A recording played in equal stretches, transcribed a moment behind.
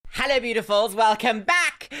Hello, beautifuls. Welcome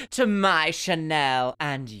back to my Chanel.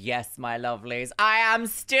 And yes, my lovelies, I am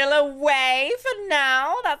still away for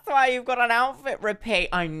now. That's why you've got an outfit repeat.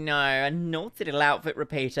 I know, a naughty little outfit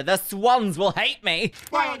repeater. The swans will hate me.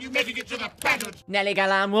 Why aren't you making it to the pageant? Nelly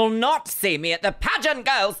Galan will not see me at the pageant,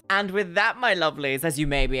 girls. And with that, my lovelies, as you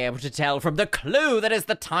may be able to tell from the clue that is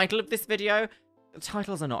the title of this video,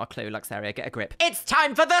 titles are not a clue, Luxeria, get a grip. It's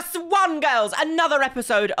time for the Swan Girls, another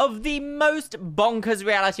episode of the most bonkers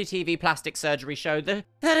reality TV plastic surgery show that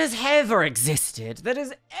has ever existed.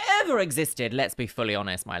 Let's be fully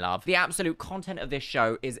honest, my love. The absolute content of this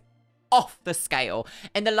show is off the scale.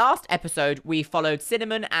 In the last episode, we followed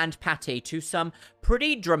Cinnamon and Patty to some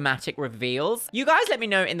pretty dramatic reveals. You guys let me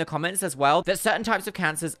know in the comments as well that certain types of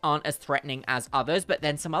cancers aren't as threatening as others, but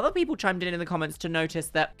then some other people chimed in the comments to notice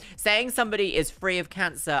that saying somebody is free of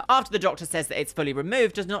cancer after the doctor says that it's fully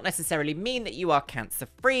removed does not necessarily mean that you are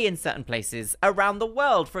cancer-free in certain places around the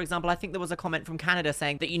world. For example, I think there was a comment from Canada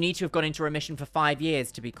saying that you need to have gone into remission for 5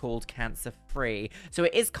 years to be called cancer-free. So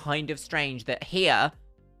it is kind of strange that here,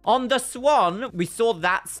 on the Swan, we saw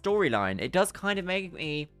that storyline. It does kind of make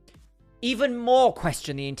me even more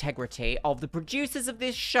question the integrity of the producers of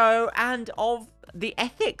this show and of the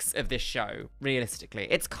ethics of this show, realistically.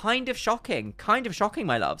 It's kind of shocking,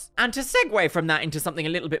 my loves. And to segue from that into something a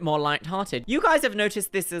little bit more lighthearted, you guys have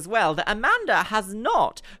noticed this as well, that Amanda has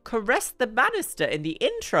not caressed the banister in the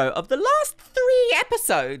intro of the last 3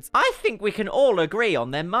 episodes. I think we can all agree on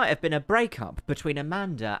there might have been a breakup between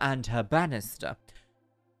Amanda and her banister.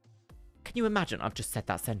 Can you imagine? I've just said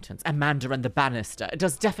that sentence. Amanda and the Banister. It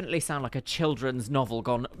does definitely sound like a children's novel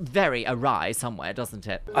gone very awry somewhere, doesn't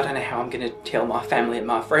it? I don't know how I'm gonna tell my family and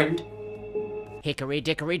my friend. Hickory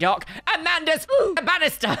dickory dock. Amanda's a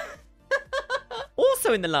Banister!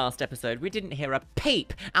 Also in the last episode, we didn't hear a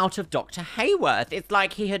peep out of Dr. Hayworth. It's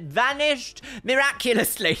like he had vanished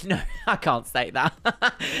miraculously. No, I can't say that.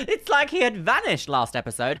 It's like he had vanished last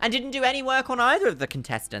episode and didn't do any work on either of the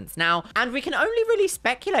contestants. Now, and we can only really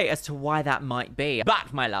speculate as to why that might be.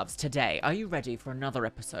 But, my loves, today, are you ready for another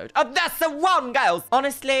episode of The Swan Girls?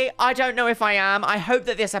 Honestly, I don't know if I am. I hope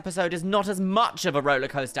that this episode is not as much of a roller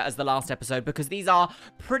coaster as the last episode because these are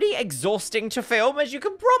pretty exhausting to film, as you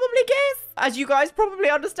can probably guess. As you guys probably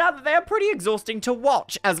understand that they are pretty exhausting to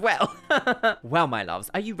watch as well. Well, my loves,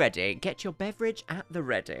 are you ready? Get your beverage at the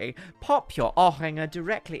ready. Pop your orange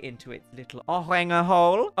directly into its little orange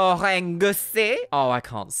hole. Orange-goosey. Oh, I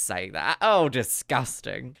can't say that. Oh,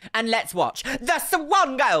 disgusting. And let's watch The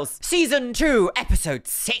Swan Girls, Season 2, Episode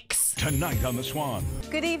 6. Tonight on The Swan.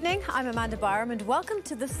 Good evening, I'm Amanda Byram and welcome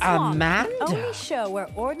to The Swan. Amanda? The only show where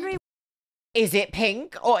ordinary... Is it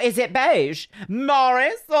pink or is it beige?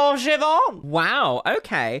 Morris or Siobhan? Wow,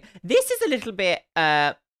 okay. This is a little bit,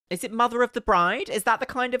 is it Mother of the Bride? Is that the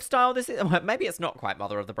kind of style this is? Well, maybe it's not quite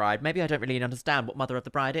Mother of the Bride. Maybe I don't really understand what Mother of the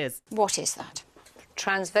Bride is. What is that?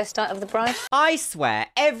 Transvestite of the bride? I swear,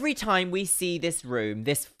 every time we see this room,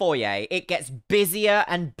 this foyer, it gets busier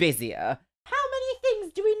and busier. How many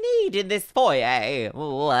things do we need in this foyer?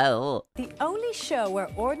 Well, The only show where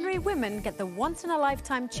ordinary women get the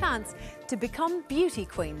once-in-a-lifetime chance to become beauty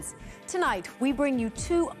queens. Tonight, we bring you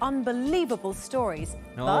 2 unbelievable stories.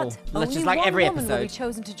 Oh, But that's only just like one every woman will be episode.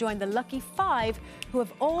 chosen to join the lucky 5 who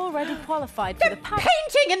have already qualified for the pageant.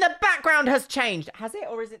 painting in the background has changed. Has it,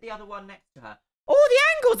 or is it the other one next to her? Oh, the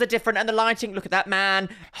angles are different and the lighting. Look at that man.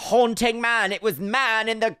 Haunting man. It was man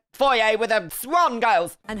in the foyer with a Swan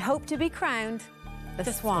Girls. And hope to be crowned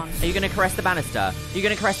the Swan. Are you going to caress the banister? Are you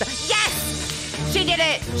going to caress the... Yes! She did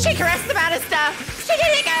it! She caressed the banister! She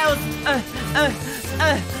did it, girls!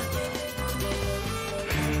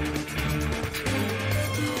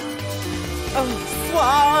 Oh,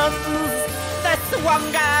 swans! The Swan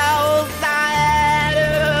Girls!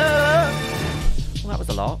 Well, that was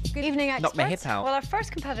a lot. Good evening, experts. Knocked my hip out. Well, our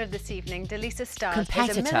first competitor this evening, Delisa Stars, is a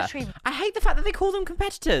Competitor. military... I hate the fact that they call them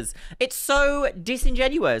competitors. It's so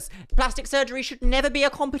disingenuous. Plastic surgery should never be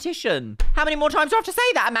a competition. How many more times do I have to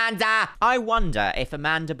say that, Amanda? I wonder if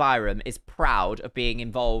Amanda Byram is proud of being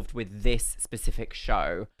involved with this specific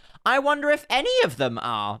show. I wonder if any of them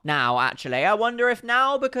are now, actually. I wonder if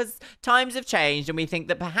now, because times have changed and we think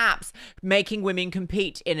that perhaps making women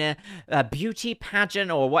compete in a beauty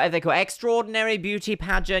pageant or whatever they call it, extraordinary beauty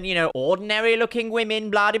pageant, you know, ordinary looking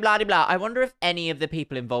women, blah, blah, blah, blah. I wonder if any of the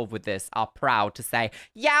people involved with this are proud to say,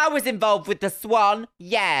 yeah, I was involved with the Swan.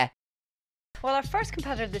 Yeah. Well, our first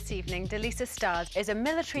competitor this evening, Delisa Stars, is a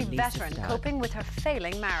military veteran Stagg. coping with her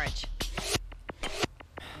failing marriage.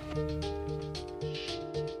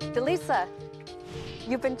 Delisa,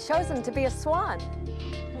 you've been chosen to be a swan.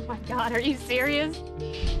 Oh my God, are you serious?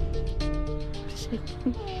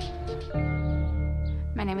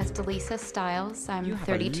 My name is Delisa Stiles. I'm You have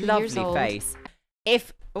 32 a lovely years old. face.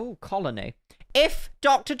 Colony. If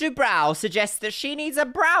Dr. Dubrow suggests that she needs a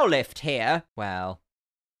brow lift here, well,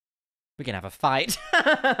 we can have a fight.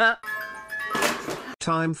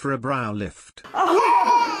 Time for a brow lift.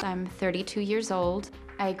 I'm 32 years old.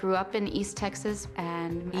 I grew up in East Texas,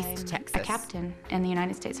 and I'm a captain in the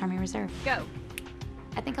United States Army Reserve. Go.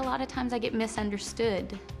 I think a lot of times I get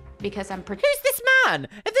misunderstood because I'm... Who's this man?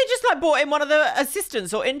 If they just like brought in one of the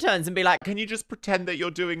assistants or interns and be like, Can you just pretend that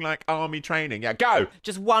you're doing like army training? Yeah, go.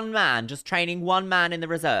 just one man, just training one man in the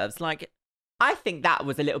reserves. Like, I think that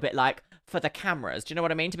was a little bit like for the cameras. Do you know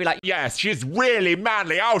what I mean? To be like, Yes, she's really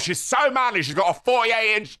manly. Oh, she's so manly. She's got a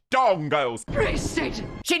 48-inch dong, girls.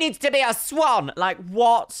 she needs to be a swan. Like,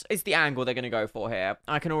 what is the angle they're going to go for here?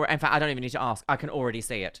 I can already, in fact, I don't even need to ask. I can already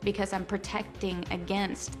see it. because I'm protecting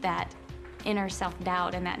against that inner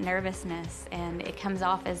self-doubt and that nervousness, and it comes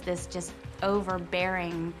off as this just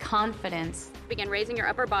overbearing confidence. Begin raising your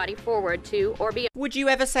upper body forward to or be. Would you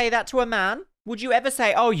ever say that to a man? Would you ever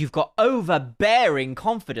say, oh, you've got overbearing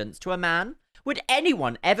confidence to a man? Would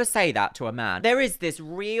anyone ever say that to a man? There is this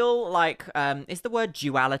real, like, is the word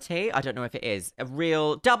duality? I don't know if it is. A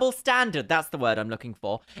real double standard, that's the word I'm looking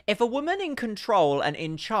for. If a woman in control and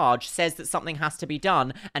in charge says that something has to be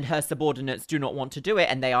done and her subordinates do not want to do it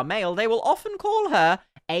and they are male, they will often call her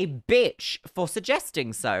a bitch for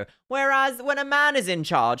suggesting so. Whereas when a man is in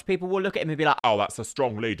charge, people will look at him and be like, Oh, that's a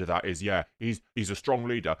strong leader, that is. Yeah, he's a strong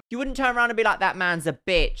leader. you wouldn't turn around and be like, that man's a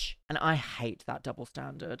bitch. And I hate that double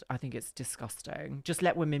standard. I think it's disgusting. Just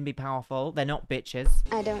let women be powerful. They're not bitches.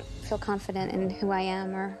 I don't feel confident in who I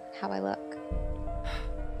am or how I look.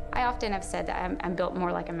 I often have said that I'm built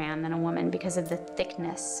more like a man than a woman because of the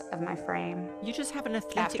thickness of my frame. You just have an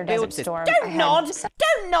athletic After build. Desert Storm, Don't nod!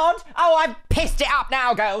 Don't nod! Oh, I've pissed it up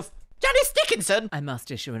now, girls! Janice Dickinson! I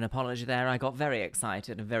must issue an apology there. I got very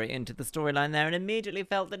excited and very into the storyline there and immediately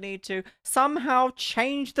felt the need to somehow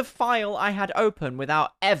change the file I had open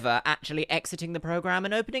without ever actually exiting the program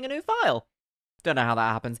and opening a new file. Don't know how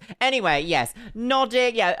that happens. Anyway, yes.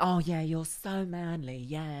 Nodding. Yeah. Oh, yeah, you're so manly.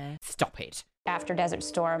 Yeah. Stop it. After Desert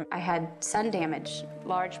Storm, I had sun damage,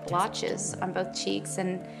 large blotches on both cheeks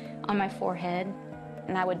and on my forehead.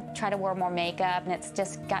 And I would try to wear more makeup, and it's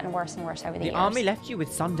just gotten worse and worse over the years. The army left you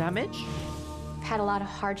with sun damage? I've had a lot of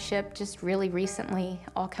hardship just really recently,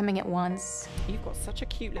 all coming at once. You've got such a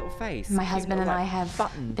cute little face. My Cute husband and little, I like, have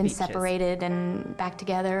button been features. separated and back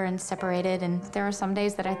together and separated, and there are some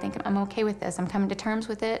days that I think I'm okay with this. I'm coming to terms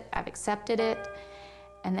with it, I've accepted it,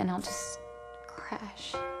 and then I'll just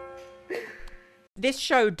crash. This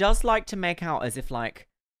show does like to make out as if, like,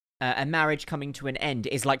 a marriage coming to an end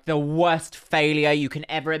is like the worst failure you can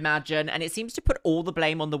ever imagine, and it seems to put all the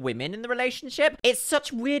blame on the women in the relationship. It's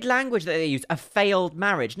such weird language that they use, a failed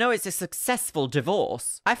marriage. No, it's a successful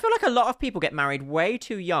divorce. I feel like a lot of people get married way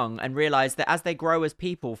too young and realize that as they grow as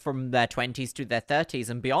people from their 20s to their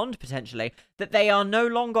 30s and beyond, potentially, that they are no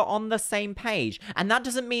longer on the same page. And that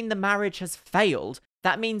doesn't mean the marriage has failed.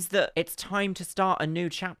 That means that it's time to start a new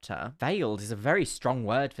chapter. Failed is a very strong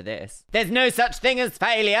word for this. There's no such thing as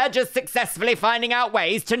failure, just successfully finding out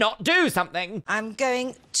ways to not do something. I'm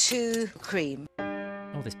going to cream.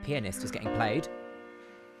 Oh, this pianist is getting played.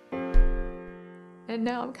 And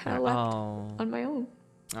now I'm kind of left on my own.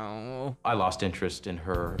 Oh. I lost interest in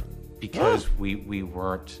her because we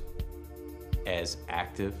weren't as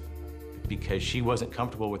active, because she wasn't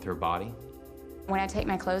comfortable with her body. When I take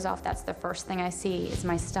my clothes off, that's the first thing I see is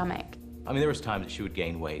my stomach. I mean, there was times that she would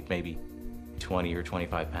gain weight, maybe 20 or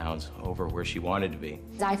 25 pounds over where she wanted to be.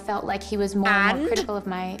 I felt like he was more and more critical of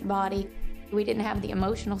my body. We didn't have the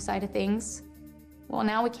emotional side of things. Well,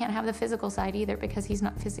 now we can't have the physical side either because he's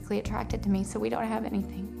not physically attracted to me, so we don't have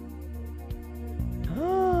anything.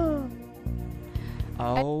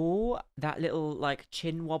 Oh, that little, like,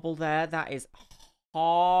 chin wobble there, that is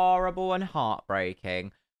horrible and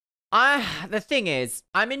heartbreaking. The thing is,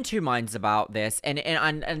 I'm in two minds about this,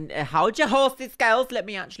 and how'd your horses, girls? Let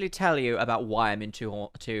me actually tell you about why I'm in two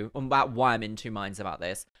minds about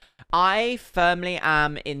this. I firmly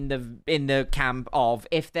am in the camp of,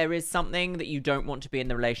 if there is something that you don't want to be in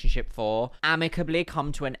the relationship for, amicably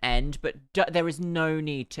come to an end, but there is no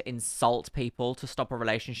need to insult people to stop a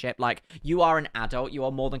relationship. Like, you are an adult, you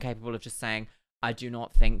are more than capable of just saying, I do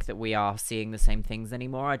not think that we are seeing the same things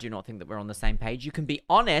anymore. I do not think that we're on the same page. You can be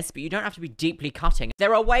honest, but you don't have to be deeply cutting.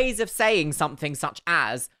 There are ways of saying something such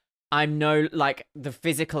as, the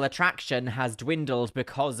physical attraction has dwindled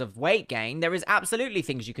because of weight gain. There is absolutely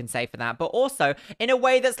things you can say for that, but also in a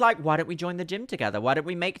way that's like, why don't we join the gym together? Why don't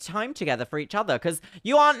we make time together for each other? Because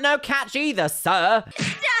you aren't no catch either, sir.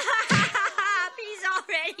 Stop! He's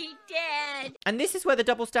already dead. And this is where the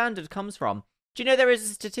double standard comes from. Do you know there is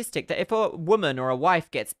a statistic that if a woman or a wife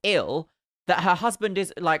gets ill, that her husband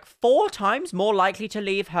is like 4 times more likely to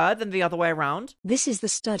leave her than the other way around? This is the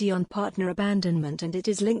study on partner abandonment and it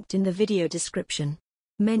is linked in the video description.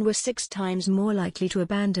 Men were 6 times more likely to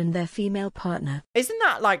abandon their female partner. Isn't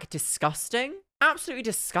that like disgusting? Absolutely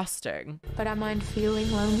disgusting. But I mind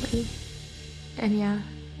feeling lonely. And yeah,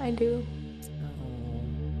 I do.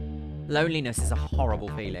 Loneliness is a horrible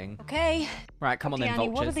feeling. Okay. Right, come on then,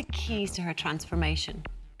 vultures. What are the keys to her transformation?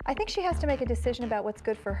 I think she has to make a decision about what's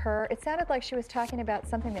good for her. It sounded like she was talking about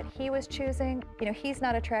something that he was choosing. You know, he's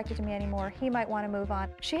not attracted to me anymore. He might want to move on.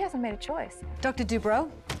 She hasn't made a choice. Dr. Dubrow,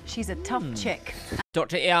 she's a tough chick.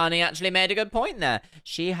 Dr. Iani actually made a good point there.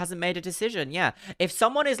 She hasn't made a decision, yeah. If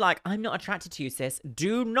someone is like, I'm not attracted to you, sis,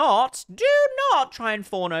 do not try and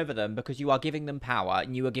fawn over them because you are giving them power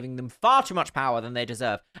and you are giving them far too much power than they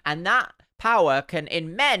deserve. And that power can,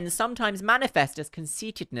 in men, sometimes manifest as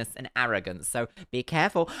conceitedness and arrogance. So be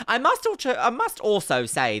careful. I must also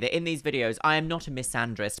say that in these videos, I am not a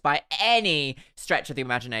misandrist by any stretch of the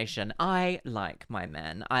imagination. I like my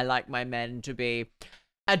men. I like my men to be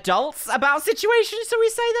adults about situations, so we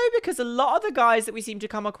say, though, because a lot of the guys that we seem to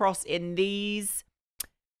come across in these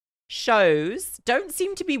shows don't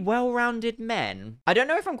seem to be well-rounded men. I don't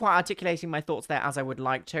know if I'm quite articulating my thoughts there as I would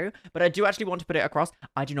like to, but I do actually want to put it across.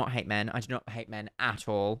 I do not hate men. I do not hate men at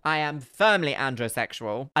all. I am firmly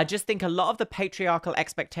androsexual. I just think a lot of the patriarchal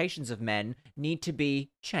expectations of men need to be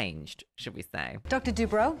changed, should we say. Dr.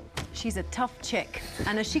 Dubrow, she's a tough chick.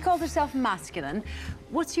 And as she calls herself masculine,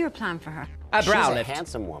 what's your plan for her? A brow lift. She's a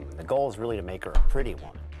handsome woman. The goal is really to make her a pretty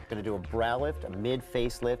woman. Gonna do a brow lift, a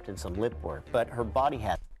mid-facelift, and some lip work, but her body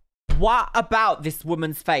has... What about this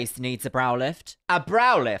woman's face needs a brow lift? A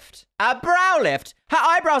brow lift? A brow lift? Her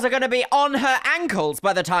eyebrows are going to be on her ankles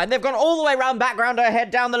by the time they've gone all the way around back, round her head,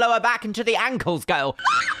 down the lower back, and to the ankles go.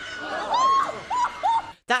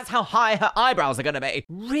 That's how high her eyebrows are going to be.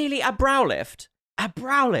 Really, a brow lift? A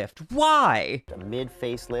brow lift? Why? A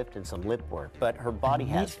mid-facelift and some lip work, but her body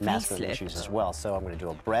has masculine issues as well, so I'm going to do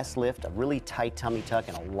a breast lift, a really tight tummy tuck,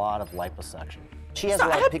 and a lot of liposuction. She has a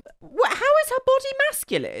lot of... How is her body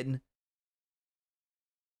masculine?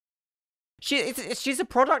 She's a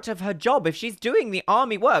product of her job. If she's doing the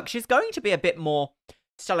army work, she's going to be a bit more,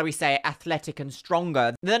 shall we say, athletic and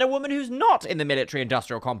stronger than a woman who's not in the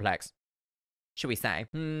military-industrial complex. Should we say?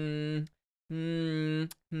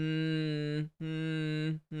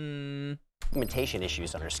 Pigmentation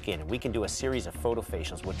issues on her skin, and we can do a series of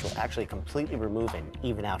photofacials which will actually completely remove and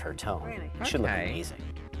even out her tone. Really? It should look amazing.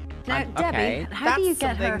 Now, Debbie, how do you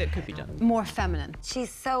get her that could be done. more feminine?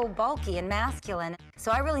 She's so bulky and masculine,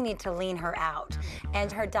 so I really need to lean her out.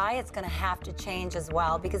 And her diet's gonna have to change as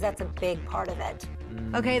well, because that's a big part of it.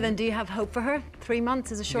 Okay, then do you have hope for her? 3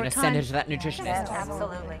 months is a short time. Send her to that nutritionist. Yes,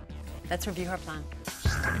 absolutely. Let's review her plan.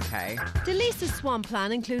 Okay. Delisa's SWAN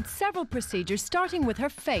plan includes several procedures starting with her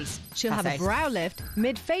face. She'll have a brow lift,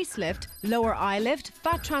 mid-facelift, lower eye lift,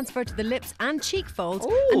 fat transfer to the lips and cheek folds,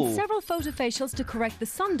 and several photofacials to correct the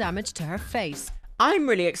sun damage to her face. I'm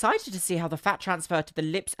really excited to see how the fat transfer to the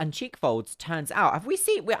lips and cheek folds turns out. Have we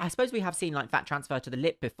seen, I suppose we have seen like fat transfer to the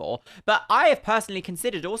lip before, but I have personally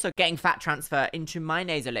considered also getting fat transfer into my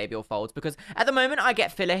nasolabial folds because at the moment I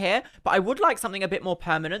get filler here, but I would like something a bit more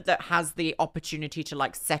permanent that has the opportunity to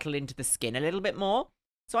like settle into the skin a little bit more.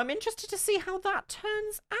 So I'm interested to see how that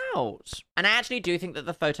turns out. And I actually do think that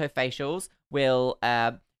the photo facials will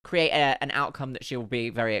create an outcome that she'll be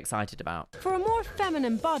very excited about. For a more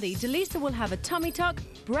feminine body, Delisa will have a tummy tuck,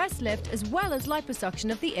 breast lift, as well as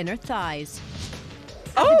liposuction of the inner thighs.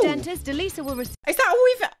 At the dentist, Delisa will receive... Is that all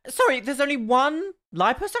we've... Sorry, there's only one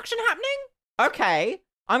liposuction happening? Okay.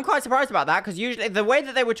 I'm quite surprised about that because usually the way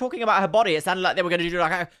that they were talking about her body, it sounded like they were going to do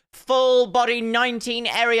like a full body 19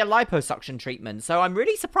 area liposuction treatment. So I'm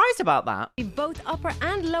really surprised about that. Both upper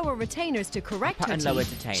and lower retainers to correct her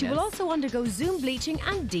teeth. She will also undergo Zoom bleaching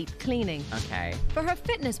and deep cleaning. Okay. For her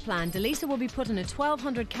fitness plan, Delisa will be put on a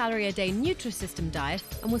 1,200 calorie a day Nutrisystem diet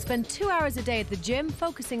and will spend 2 hours a day at the gym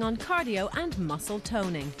focusing on cardio and muscle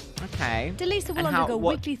toning. Okay. Delisa will undergo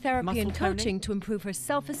weekly therapy and coaching to improve her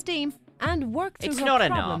self-esteem and work through her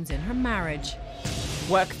problems in her marriage.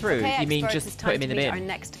 Work through? You mean just put him in the bin? Our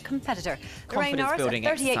next competitor, Lorraine, a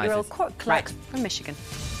 38-year-old court clerk from Michigan.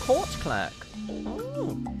 Court clerk?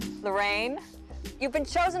 Lorraine, you've been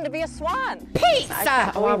chosen to be a swan.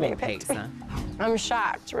 Pizza! Oh, I want pizza. I'm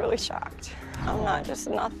shocked, really shocked. I'm not just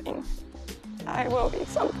nothing. I will be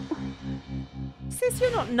something. Sis,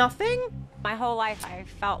 you're not nothing. My whole life, I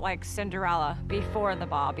felt like Cinderella before the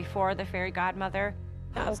ball, before the fairy godmother.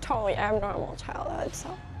 I was totally abnormal childhood,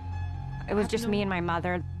 so It was just me and my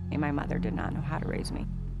mother. And my mother did not know how to raise me,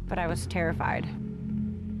 but I was terrified.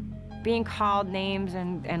 Being called names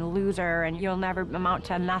and loser and you'll never amount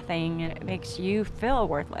to nothing, and it makes you feel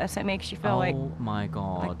worthless. It makes you feel like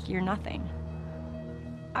you're nothing.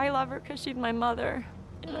 I love her because she's my mother,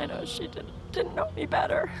 and I know she didn't know me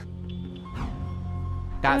better.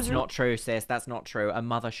 That's not true, sis. That's not true. A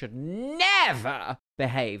mother should never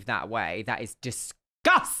behave that way. That is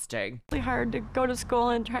disgusting. It's really hard to go to school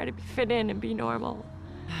and try to fit in and be normal,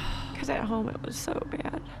 because at home it was so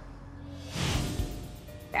bad.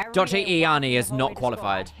 Dr. Iani is not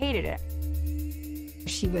qualified. I hated it.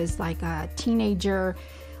 She was like a teenager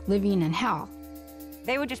living in hell.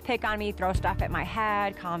 They would just pick on me, throw stuff at my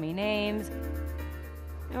head, call me names.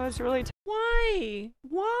 It was really Why?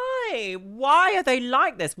 Why are they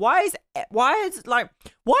like this? Why is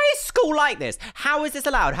school like this? How is this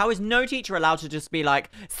allowed? How is no teacher allowed to just be like,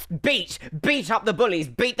 beat up the bullies,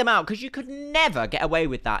 beat them out? Because you could never get away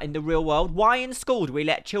with that in the real world. Why in school do we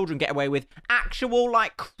let children get away with actual,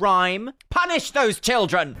 like, crime? Punish those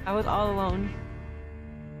children! I was all alone.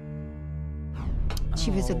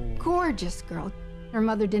 She was a gorgeous girl. Her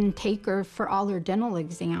mother didn't take her for all her dental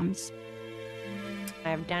exams. I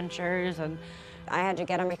have dentures, and I had to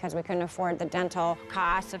get them because we couldn't afford the dental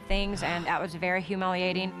costs of things, and that was very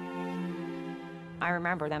humiliating. I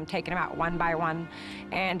remember them taking them out one by one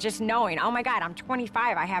and just knowing, oh my God, I'm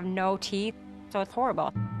 25, I have no teeth, so it's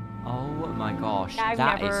horrible. Oh my gosh, I've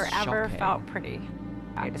never ever felt pretty.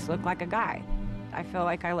 I just look like a guy. I feel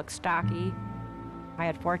like I look stocky. I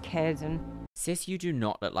had 4 kids, and sis, you do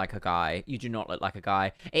not look like a guy. You do not look like a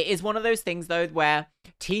guy. It is one of those things, though, where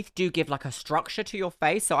teeth do give, like, a structure to your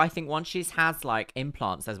face. So I think once she has, like,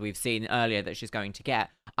 implants, as we've seen earlier that she's going to get,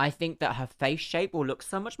 I think that her face shape will look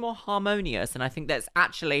so much more harmonious. And I think that's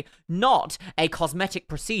actually not a cosmetic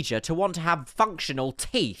procedure to want to have functional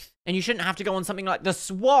teeth. And you shouldn't have to go on something like the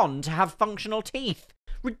Swan to have functional teeth.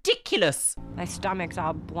 Ridiculous. My stomach's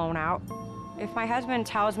all blown out. If my husband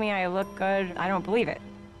tells me I look good, I don't believe it.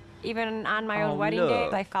 Even on my own wedding day,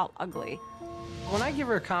 I felt ugly. When I give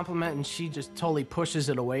her a compliment and she just totally pushes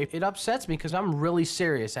it away, it upsets me because I'm really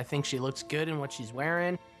serious. I think she looks good in what she's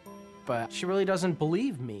wearing, but she really doesn't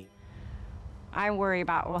believe me. I worry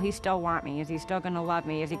about, will he still want me? Is he still gonna love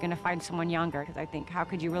me? Is he gonna find someone younger? Because I think, how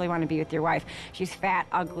could you really want to be with your wife? She's fat,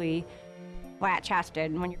 ugly,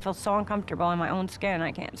 flat-chested, and when you feel so uncomfortable in my own skin,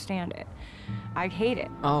 I can't stand it. I hate it.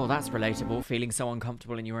 Oh, that's relatable, feeling so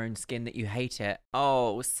uncomfortable in your own skin that you hate it.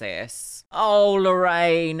 Oh, sis. Oh,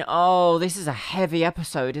 Lorraine. Oh, this is a heavy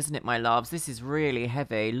episode, isn't it, my loves? This is really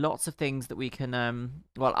heavy. Lots of things that we can,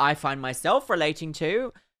 well, I find myself relating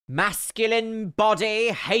to. Masculine body,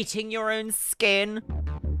 hating your own skin.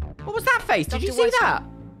 What was that face? Did you see that?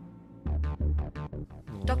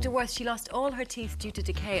 Dr. Worth, she lost all her teeth due to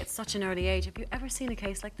decay at such an early age. Have you ever seen a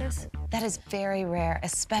case like this? That is very rare,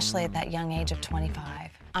 especially at that young age of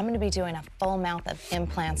 25. I'm going to be doing a full mouth of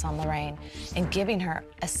implants on Lorraine and giving her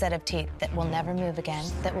a set of teeth that will never move again,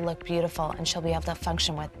 that will look beautiful and she'll be able to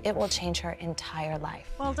function with. It will change her entire life.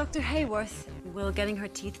 Well, Dr. Hayworth, will getting her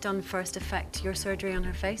teeth done first affect your surgery on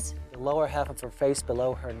her face? The lower half of her face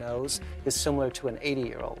below her nose is similar to an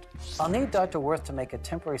 80-year-old. I'll need Dr. Worth to make a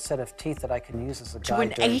temporary set of teeth that I can use as a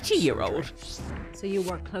guide. To an 80-year-old? So you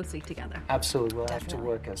work closely together? Absolutely. We'll have to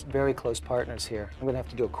work as very close partners here. I'm going to have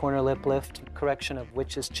to do a corner lip lift, correction of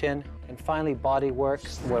witch's chin, and finally body work,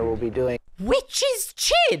 where we'll be doing witch's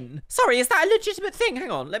chin? Sorry, is that a legitimate thing?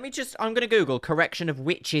 Hang on, I'm going to Google correction of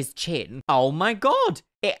witch's chin. Oh my God,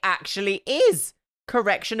 it actually is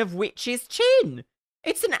correction of witch's chin.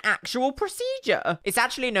 It's an actual procedure. It's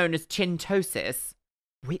actually known as chintosis.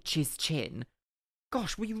 Witch's chin.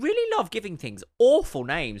 Gosh, we really love giving things awful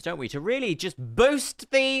names, don't we? To really just boost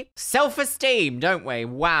the self-esteem, don't we?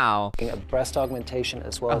 Wow. A breast augmentation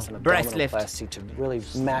as well as an abdominoplasty to really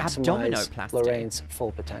maximize Lorraine's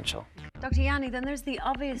full potential. Dr. Yanni, then there's the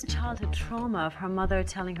obvious childhood trauma of her mother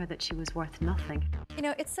telling her that she was worth nothing. You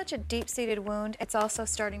know, it's such a deep-seated wound. It's also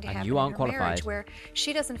starting to happen you aren't in her qualified. marriage where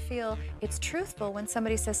she doesn't feel it's truthful when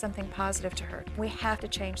somebody says something positive to her. We have to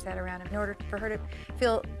change that around in order for her to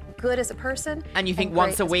feel good as a person. And you think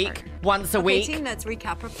once a week? Once a week? Okay, team, let's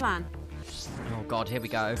recap her plan. Oh God, here we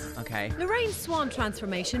go. Okay. Lorraine's Swan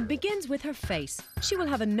transformation begins with her face. She will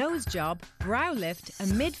have a nose job, brow lift, a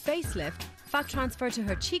mid-facelift, fat transfer to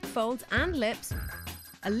her cheek folds and lips,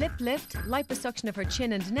 a lip lift, liposuction of her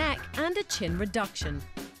chin and neck, and a chin reduction.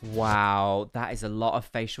 Wow, that is a lot of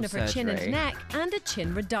facial surgery. Of her chin and neck, and a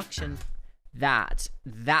chin reduction. That,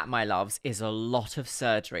 my loves, is a lot of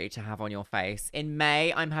surgery to have on your face. In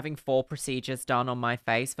May, I'm having 4 procedures done on my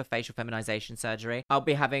face for facial feminization surgery. I'll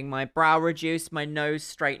be having my brow reduced, my nose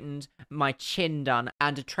straightened, my chin done,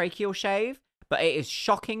 and a tracheal shave. But it is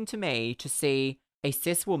shocking to me to see a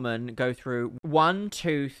cis woman go through 1,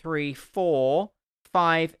 2, 3, 4,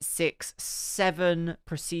 5, 6, 7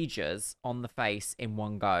 procedures on the face in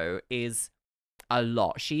one go is a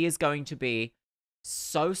lot. She is going to be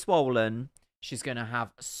so swollen. She's going to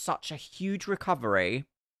have such a huge recovery.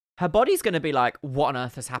 Her body's going to be like, what on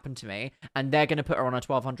earth has happened to me? And they're going to put her on a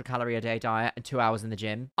 1,200 calorie a day diet and 2 hours in the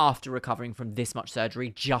gym after recovering from this much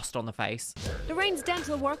surgery just on the face. Lorraine's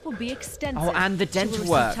dental work will be extensive. Oh, and the dental she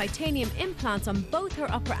will work. receive titanium implants on both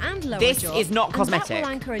her upper and lower This jaw. is not cosmetic. And that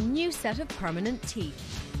will anchor a new set of permanent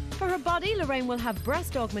teeth. For her body, Lorraine will have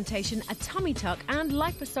breast augmentation, a tummy tuck, and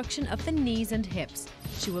liposuction of the knees and hips.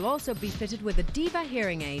 She will also be fitted with a Diva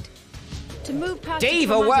hearing aid. To move past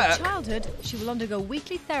Diva a traumatic work. childhood, she will undergo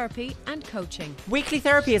weekly therapy and coaching. Weekly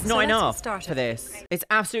therapy is So not let's get enough started. for this. It's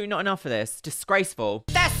absolutely not enough for this. Disgraceful.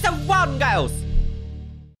 That's the one, girls!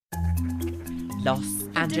 Los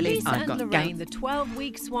Angeles, Delisa I've and got Lorraine, gout. the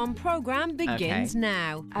 12-week SWAN program begins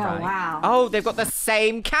now. Right. Oh, they've got the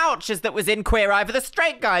same couch as that was in Queer Eye for the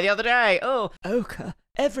Straight Guy the other day. Oh, ochre.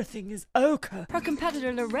 Everything is ochre. Her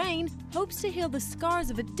competitor Lorraine hopes to heal the scars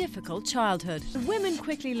of a difficult childhood. The women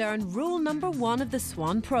quickly learn rule number 1 of the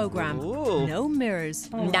SWAN program. Ooh. No mirrors.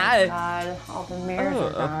 Oh my God, all the mirrors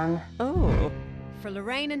are gone. Oh. For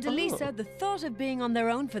Lorraine and Delisa, the thought of being on their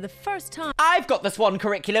own for the first time... I've got the SWAN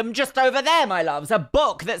curriculum just over there, my loves. A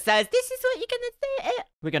book that says, this is what you're going to say.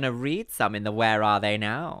 We're going to read some in the Where Are They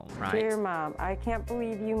Now, right? Dear Mom, I can't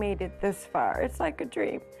believe you made it this far. It's like a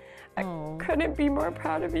dream. I couldn't be more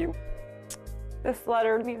proud of you. This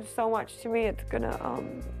letter means so much to me. It's gonna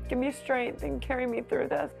give me strength and carry me through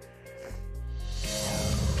this.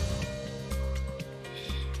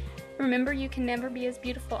 Remember, you can never be as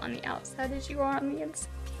beautiful on the outside as you are on the inside.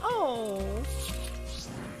 Oh.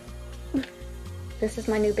 This is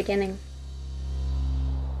my new beginning.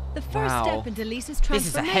 The first step in Delisa's This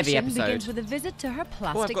is a heavy transformation episode. begins with a visit to her Oh, I've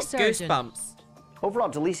plastic got surgeon. goosebumps. Overall,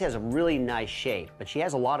 Delisa has a really nice shape, but she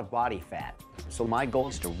has a lot of body fat. So my goal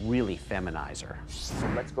is to really feminize her. So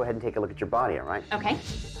let's go ahead and take a look at your body, all right? Okay.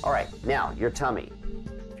 All right, now, your tummy.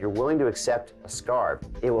 If you're willing to accept a scarf,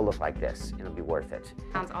 it will look like this. It'll be worth it.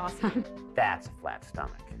 Sounds awesome. That's a flat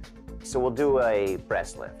stomach. So we'll do a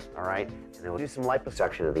breast lift, all right? And then we'll do some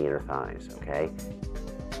liposuction of the inner thighs, okay?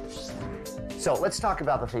 So let's talk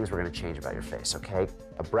about the things we're gonna change about your face, okay?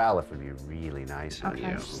 A brow lift would be really nice on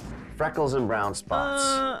you. Freckles and brown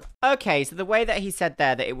spots. Okay, so the way that he said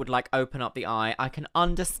there that it would like open up the eye, I can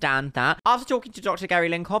understand that. After talking to Dr. Gary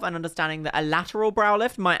Linkov and understanding that a lateral brow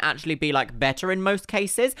lift might actually be like better in most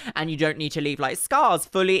cases, and you don't need to leave like scars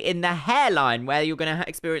fully in the hairline where you're gonna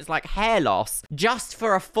experience like hair loss just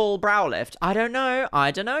for a full brow lift. I don't know,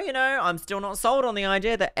 you know, I'm still not sold on the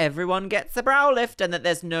idea that everyone gets a brow lift and that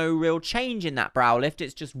there's no real change in that brow lift.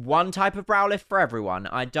 It's just one type of brow lift for everyone.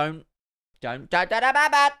 I don't.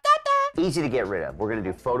 Easy to get rid of. We're gonna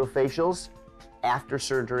do photofacials after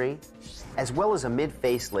surgery, as well as a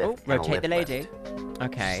mid-facelift and a Rotate the lip lady. lift.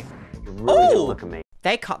 Okay. You're really gonna look amazing.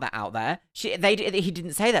 They cut that out there. He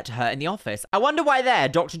didn't say that to her in the office. I wonder why there,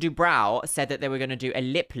 Dr. Dubrow said that they were going to do a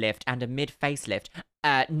lip lift and a mid-facelift.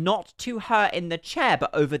 Not to her in the chair, but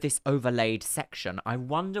over this overlaid section. I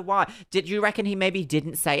wonder why. Did you reckon he maybe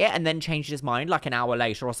didn't say it and then changed his mind like an hour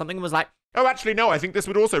later or something and was like, oh, actually, no, I think this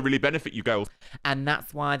would also really benefit you girls. And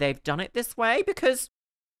that's why they've done it this way? Because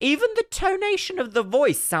even the tonation of the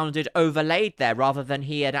voice sounded overlaid there rather than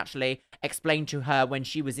he had actually explained to her when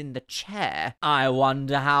she was in the chair. I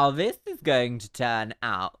wonder how this is going to turn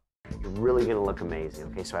out. You're really gonna look amazing,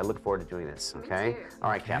 okay? So I look forward to doing this, okay? All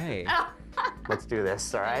right, Captain. Let's do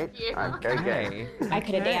this, all right? All right, very good. I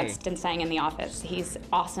could have danced and sang in the office. He's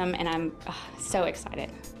awesome, and I'm so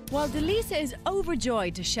excited. While Delisa is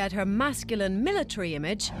overjoyed to shed her masculine military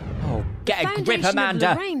image, get a grip, foundation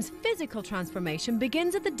Amanda. of Lorraine's physical transformation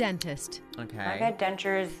begins at the dentist. I've had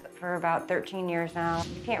dentures for about 13 years now.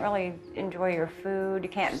 You can't really enjoy your food. You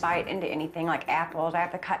can't bite into anything like apples. I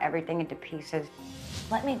have to cut everything into pieces.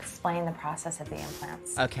 Let me explain the process of the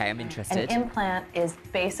implants. Okay, I'm interested. An implant is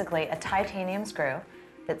basically a titanium screw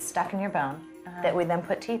that's stuck in your bone that we then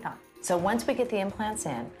put teeth on. So once we get the implants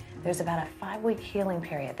in, there's about a 5-week healing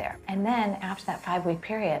period there. And then after that 5-week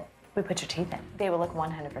period, we put your teeth in. They will look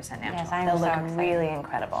 100% natural. Yes, I'm They'll so look excited. really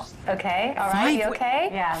incredible. Okay, all right, you okay?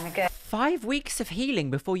 Yeah, I'm good. 5 weeks of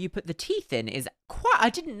healing before you put the teeth in is quite... I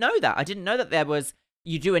didn't know that. I didn't know that there was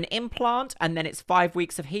you do an implant and then it's 5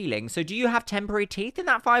 weeks of healing. So do you have temporary teeth in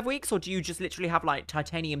that 5 weeks, or do you just literally have like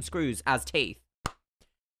titanium screws as teeth?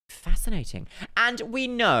 Fascinating. And we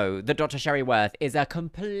know that Dr. Sherry Worth is a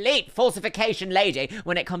complete falsification lady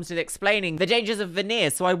when it comes to explaining the dangers of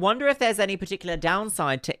veneers. So I wonder if there's any particular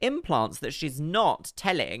downside to implants that she's not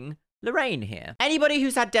telling Lorraine here. Anybody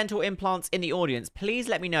who's had dental implants in the audience, please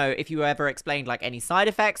let me know if you ever explained like any side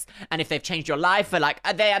effects and if they've changed your life for like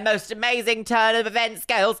their most amazing turn of event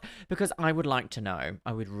scales, because I would like to know.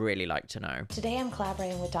 I would really like to know. Today I'm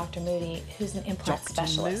collaborating with Dr. Moody, who's an implant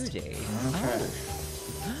specialist. Moody.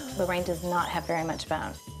 Lorraine does not have very much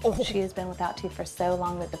bone. She has been without teeth for so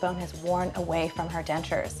long that the bone has worn away from her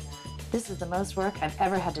dentures. This is the most work I've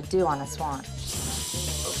ever had to do on a swan.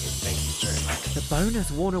 The bone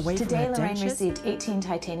has worn away from her dentures? Today, Lorraine received 18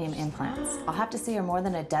 titanium implants. I'll have to see her more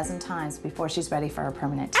than a dozen times before she's ready for her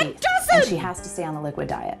permanent teeth. And she has to stay on a liquid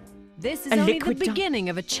diet. This is only the beginning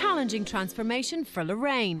of a challenging transformation for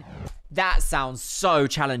Lorraine. That sounds so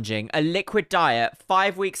challenging. A liquid diet,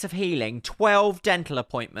 5 weeks of healing, 12 dental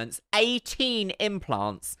appointments, 18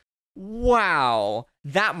 implants. Wow.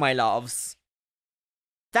 That, my loves.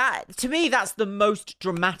 That, to me, that's the most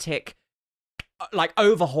dramatic like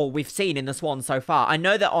overhaul we've seen in the Swan so far. I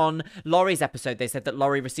know that on Laurie's episode they said that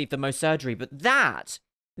Laurie received the most surgery, but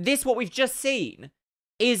what we've just seen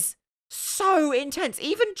is so intense.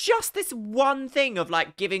 Even just this one thing of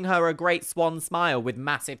like giving her a great swan smile with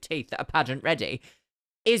massive teeth that are pageant ready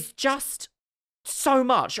is just so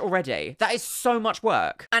much already. That is so much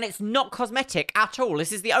work. And it's not cosmetic at all.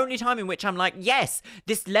 This is the only time in which I'm like, yes,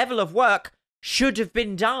 this level of work should have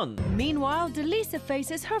been done. Meanwhile, Delisa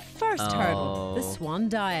faces her first hurdle, the swan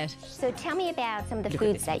diet. So tell me about some of the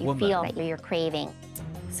foods that you feel that you're craving.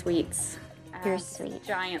 Sweets. You're sweet.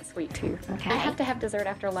 Giant sweet tooth. Okay. I have to have dessert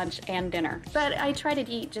after lunch and dinner, but I try to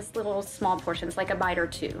eat just little small portions, like a bite or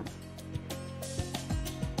two.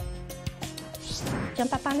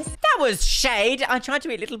 Jump up on this. That was shade. I tried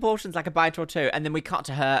to eat little portions like a bite or two, and then we cut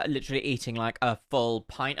to her literally eating like a full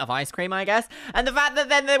pint of ice cream, I guess. And the fact that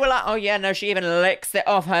then they were like, oh yeah, no, she even licks it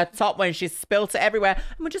off her top when she spilt it everywhere.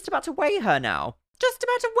 And we're just about to weigh her now. Just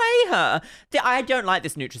about to weigh her. I don't like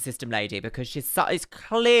this Nutrisystem lady because it's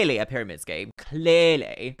clearly a pyramid scheme.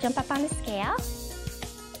 Clearly. Jump up on the scale.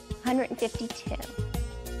 152.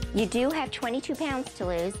 You do have 22 pounds to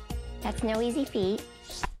lose. That's no easy feat.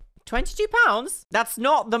 22 pounds? That's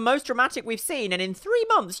not the most dramatic we've seen, and in 3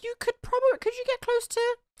 months could you get close to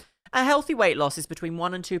a healthy weight loss is between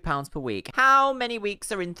 1 and 2 pounds per week. How many weeks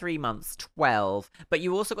are in 3 months? 12. But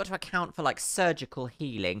you also got to account for like surgical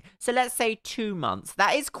healing. So let's say 2 months.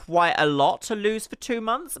 That is quite a lot to lose for 2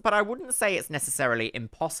 months, but I wouldn't say it's necessarily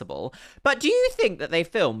impossible. But do you think that they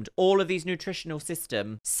filmed all of these nutritional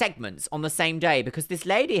system segments on the same day? Because this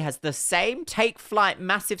lady has the same take flight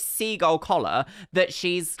massive seagull collar that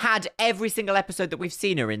she's had every single episode that we've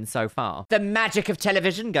seen her in so far. The magic of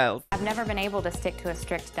television, girls. I've never been able to stick to a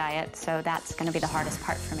strict diet, so that's going to be the hardest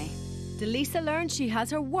part for me. Delisa learns she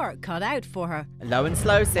has her work cut out for her. Low and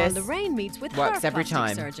slow, sis. While Lorraine meets with Works her every plastic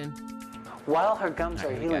time. surgeon. While her gums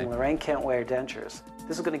are healing, Lorraine can't wear dentures.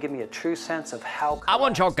 This is going to give me a true sense of how... I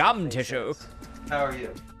want your gum tissue. How are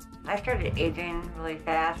you? I started aging really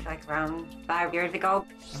fast, like around 5 years ago.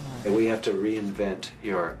 And we have to reinvent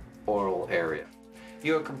your oral area.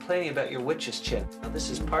 You were complaining about your witch's chin. Now, this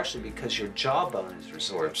is partially because your jawbone is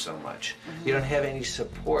resorbed so much. You don't have any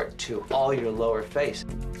support to all your lower face.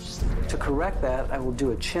 To correct that, I will do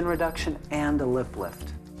a chin reduction and a lip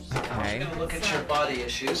lift. Okay. I'm going to look at your body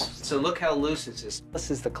issues. So look how loose it is. This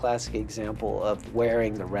is the classic example of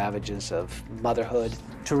wearing the ravages of motherhood.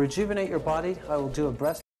 To rejuvenate your body, I will do a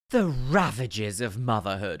breast... The ravages of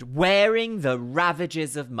motherhood. Wearing the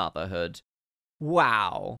ravages of motherhood.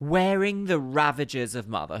 Wow. Wearing the ravages of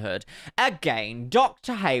motherhood. Again,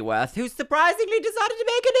 Dr. Hayworth, who surprisingly decided to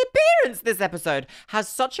make an appearance this episode, has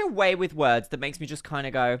such a way with words that makes me just kind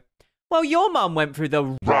of go, well, your mum went through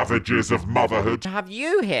the ravages of motherhood. To have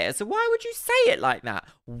you here, so why would you say it like that?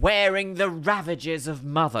 Wearing the ravages of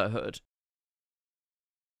motherhood.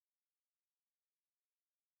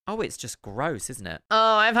 Oh, it's just gross, isn't it?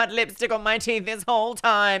 Oh, I've had lipstick on my teeth this whole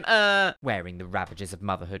time. Wearing the ravages of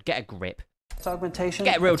motherhood. Get a grip. Augmentation,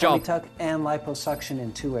 get a real tummy job. tuck, and liposuction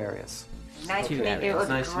in 2 areas. Nice to meet you. It was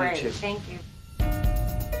Nice to great. meet you. Thank you.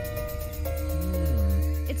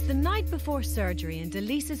 It's the night before surgery and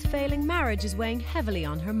Delisa's failing marriage is weighing heavily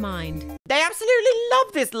on her mind. They absolutely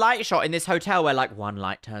love this light shot in this hotel where like one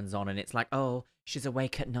light turns on and it's like, oh, she's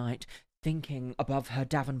awake at night thinking above her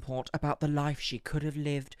Davenport about the life she could have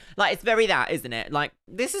lived. Like, it's very that, isn't it? Like,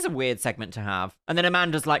 this is a weird segment to have. And then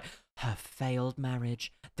Amanda's like, her failed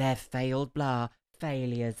marriage, their failed blah,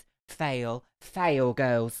 Failures. Fail,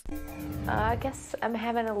 girls. I guess I'm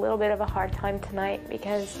having a little bit of a hard time tonight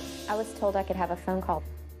because I was told I could have a phone call,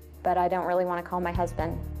 but I don't really want to call my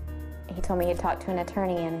husband. He told me he'd talk to an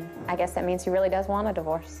attorney, and I guess that means he really does want a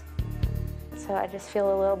divorce. So I just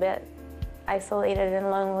feel a little bit isolated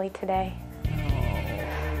and lonely today.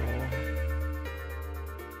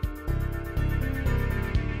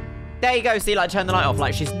 There you go, see, like, turn the light off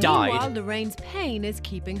like she's died. Meanwhile, Lorraine's pain is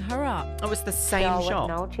keeping her up. Oh, it's the same shot.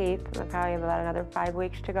 No teeth. Probably about another 5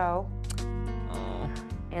 weeks to go. Oh.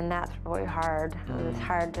 And that's really hard. It's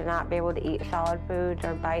hard to not be able to eat solid foods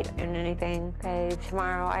or bite in anything. Okay,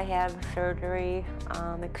 tomorrow I have surgery.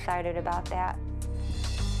 I'm excited about that.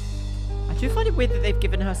 I do find it weird that they've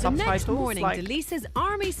given her subtitles. The next morning, like, Delisa's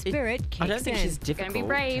army spirit kicks in. I don't think she's difficult Gonna be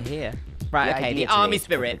brave. to hear. Right, okay, the army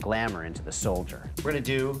spirit. The glamour into the soldier. We're gonna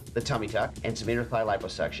do the tummy tuck and some inner thigh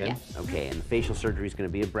liposuction. Yes. Okay, and the facial surgery is gonna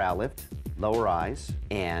be a brow lift, lower eyes,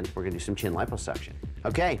 and we're gonna do some chin liposuction.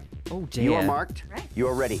 Okay. Oh dear. You are marked. Right. You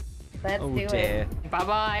are ready. Let's do it.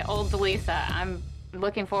 Bye-bye, old Delisa. I'm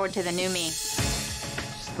looking forward to the new me.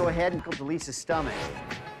 Just go ahead and go to Lisa's stomach.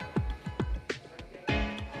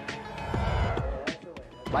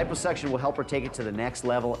 Liposuction will help her take it to the next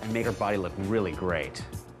level and make her body look really great.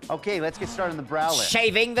 Okay, let's get started on the brow lift.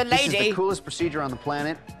 Shaving the lady. This is the coolest procedure on the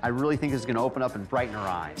planet. I really think this is gonna open up and brighten her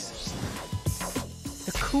eyes.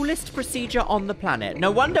 The coolest procedure on the planet.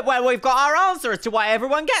 No wonder, well, we've got our answer as to why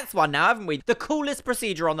everyone gets one now, haven't we? The coolest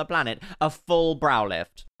procedure on the planet, a full brow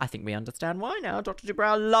lift. I think we understand why now. Dr.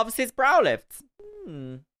 Dubrow loves his brow lifts.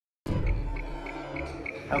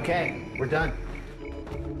 Okay, we're done.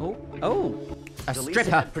 Oh, a Delisa stripper.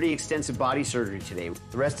 had pretty extensive body surgery today.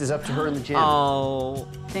 The rest is up to her in the gym. Oh.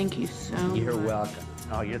 Thank you so much. You're welcome.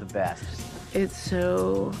 Oh, you're the best. It's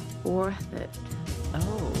so worth it.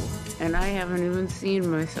 Oh. And I haven't even seen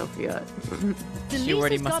myself yet. She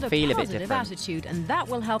already Delisa's must got feel a a bit positive different. attitude, and that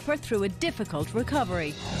will help her through a difficult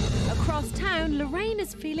recovery. Across town, Lorraine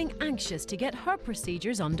is feeling anxious to get her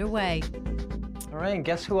procedures underway. Lorraine,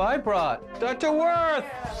 guess who I brought? Dr. Worth!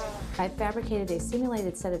 I fabricated a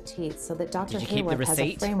simulated set of teeth so that Dr. Did you keep the Hayworth has a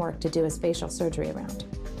receipt? framework to do his facial surgery around.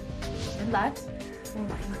 Good luck.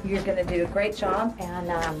 You're gonna do a great job,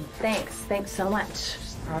 and thanks so much.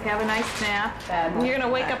 Have a nice nap. You're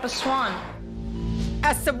gonna wake up a swan.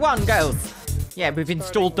 As the one goes. Yeah, we've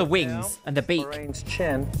installed the wings and the beak. Lorraine's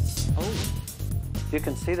chin. Oh. You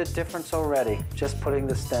can see the difference already, just putting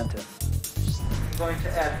the stent in. I'm going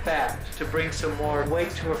to add fat to bring some more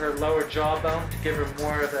weight to her lower jawbone to give her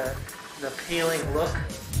more of an appealing look.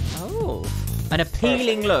 Oh. An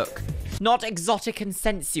appealing look. Not exotic and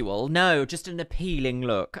sensual. No, just an appealing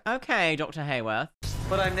look. Okay, Dr. Hayworth.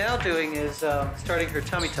 What I'm now doing is starting her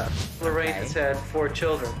tummy tuck. Lorraine has had 4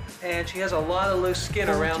 children, and she has a lot of loose skin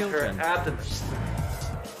 4 around children. her abdomen.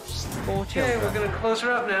 4 children. Okay, we're going to close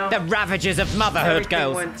her up now. The ravages of motherhood, Everything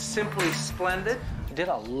girls. went simply splendid. We did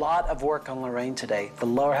a lot of work on Lorraine today. The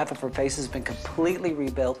lower half of her face has been completely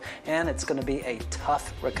rebuilt, and it's going to be a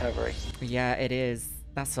tough recovery. Yeah, it is.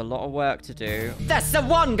 That's a lot of work to do. That's the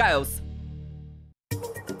one, girls.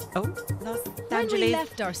 Oh, When we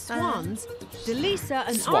left our swans, Delisa,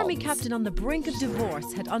 an army captain on the brink of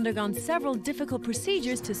divorce, had undergone several difficult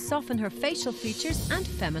procedures to soften her facial features and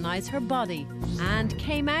feminize her body, and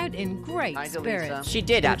came out in great spirits. She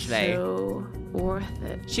did, actually. So worth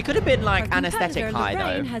it. She could have been like Her anesthetic competitor, high,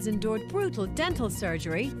 Lorraine, though. has endured brutal dental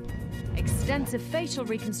surgery, extensive facial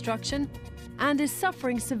reconstruction, and is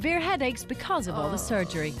suffering severe headaches because of all the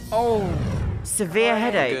surgery. Oh, severe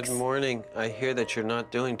headaches. Good morning. I hear that you're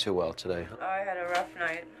not doing too well today. I had a rough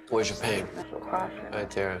night. Where's your pain? Right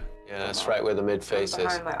there. Yeah, that's right where the mid-face is.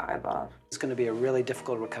 Behind my eyeball. It's going to be a really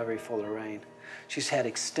difficult recovery for Lorraine. She's had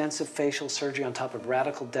extensive facial surgery on top of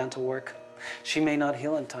radical dental work. She may not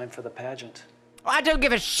heal in time for the pageant. I don't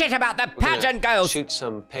give a shit about the We're gonna pageant, girls. Shoot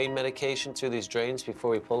some pain medication through these drains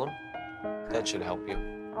before we pull them. That should help you.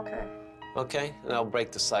 Okay. Okay? And I'll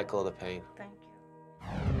break the cycle of the pain.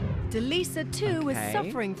 Delisa, too, is Okay.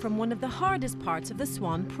 suffering from one of the hardest parts of the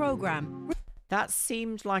SWAN program. That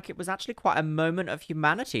seemed like it was actually quite a moment of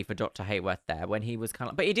humanity for Dr. Hayworth there when he was kind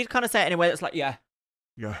of... But he did kind of say it in a way that's like, yeah.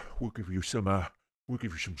 Yeah, we'll give you some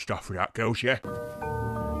stuff for that, girls, yeah?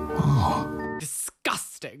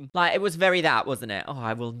 Disgusting. Like, it was very that, wasn't it? Oh,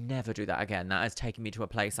 I will never do that again. That has taken me to a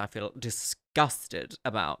place I feel disgusted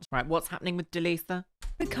about. Right, what's happening with Delisa?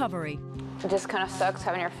 Recovery. It just kind of sucks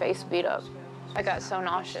having your face beat up. I got so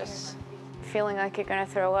nauseous. Feeling like you're gonna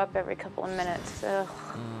throw up every couple of minutes. Ugh.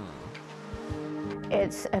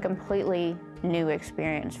 It's a completely new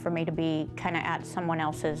experience for me to be kind of at someone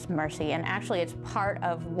else's mercy. And actually, it's part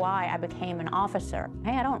of why I became an officer.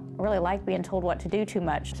 Hey, I don't really like being told what to do too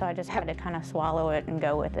much, so I just had to kind of swallow it and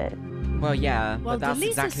go with it. Well, yeah, While but that's Delisa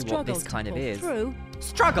exactly what this struggles kind to of pull is. through,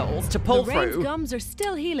 Struggles to pull Lorraine's through. gums are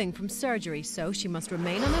still healing from surgery, so she must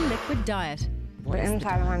remain on a liquid diet. The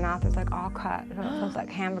inside of my mouth is like all cut. It feels like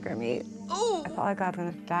hamburger meat. Ooh. I felt like I was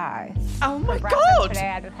gonna die. Oh my For breakfast God! Today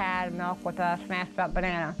I just had milk with a smashed up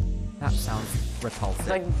banana. That sounds repulsive.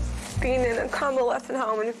 Like being in a convalescent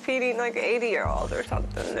home and feeding like 80-year-olds or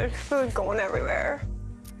something. There's food going everywhere.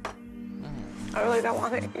 I really don't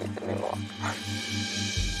want to eat anymore.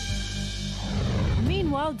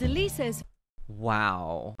 Meanwhile, Delisa is...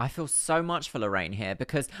 Wow. I feel so much for Lorraine here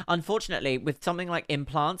because unfortunately with something like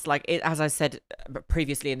implants, like it, as I said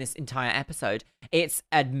previously in this entire episode, it's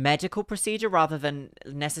a medical procedure rather than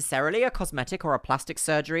necessarily a cosmetic or a plastic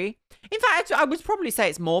surgery. In fact, I would probably say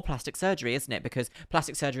it's more plastic surgery, isn't it? Because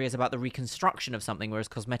plastic surgery is about the reconstruction of something, whereas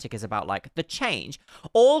cosmetic is about like the change.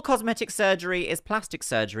 All cosmetic surgery is plastic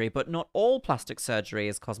surgery, but not all plastic surgery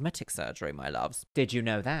is cosmetic surgery, my loves. Did you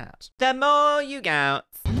know that? The more you get.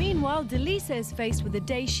 Meanwhile, Delisa is faced with a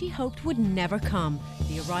day she hoped would never come,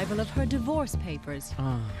 the arrival of her divorce papers.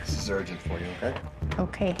 This is urgent for you, okay?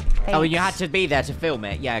 Okay, thanks. Oh, you had to be there to film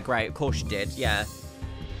it. Yeah, great. Of course you did. Yeah.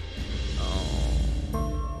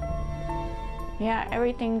 Yeah,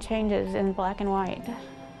 everything changes in black and white.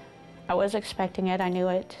 I was expecting it, I knew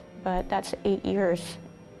it, but that's 8 years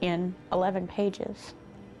in 11 pages.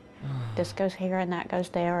 This goes here and that goes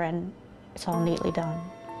there, and it's all neatly done.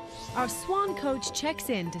 Our SWAN coach checks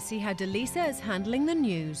in to see how Delisa is handling the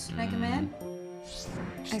news. Can I come in?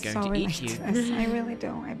 She's going to eat you. I really do.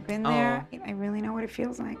 I've been there. I really know what it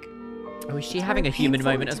feels like. Oh, is she having a human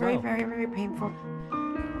moment as well? Very, very, very painful.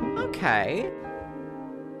 Okay.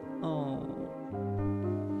 Oh.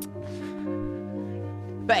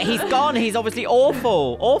 But he's gone. He's obviously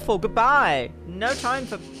awful. Awful. Goodbye. No time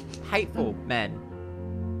for hateful men.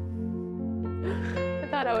 I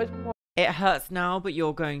thought I was more... It hurts now, but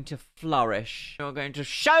you're going to flourish. You're going to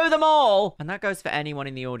show them all. And that goes for anyone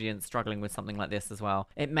in the audience struggling with something like this as well.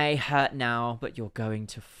 It may hurt now, but you're going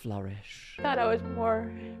to flourish. I thought I was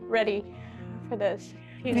more ready for this.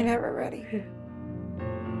 You're never ready.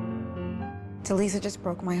 Delisa just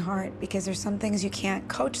broke my heart because there's some things you can't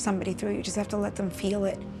coach somebody through. You just have to let them feel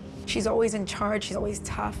it. She's always in charge. She's always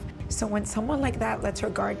tough. So when someone like that lets her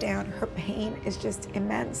guard down, her pain is just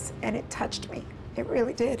immense. And it touched me. It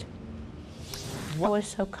really did.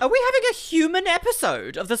 What? Are we having a human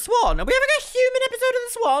episode of the Swan? Are we having a human episode of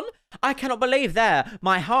the Swan? I cannot believe there.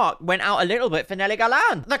 My heart went out a little bit for Nelly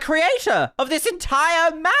Galland, the creator of this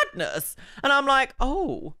entire madness. And I'm like,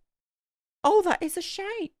 oh, that is a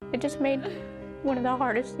shame. It just made one of the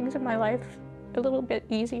hardest things in my life a little bit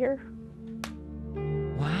easier.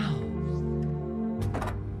 Wow.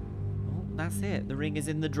 Well, that's it. The ring is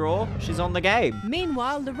in the drawer. She's on the game.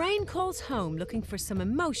 Meanwhile, Lorraine calls home looking for some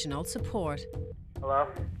emotional support. Hello?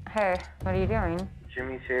 Hey, what are you doing?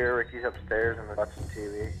 Jimmy's here, Ricky's upstairs, and we're watching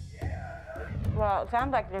TV. Well, it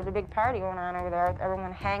sounds like there's a big party going on over there with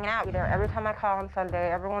everyone hanging out. There every time I call on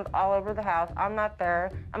Sunday, everyone's all over the house. I'm not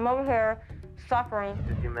there. I'm over here suffering.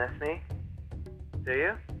 Did you miss me? Do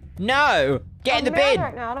you? No! Get in the bin!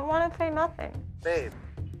 Right now. I don't want to say nothing. Babe,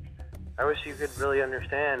 I wish you could really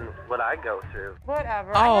understand what I go through.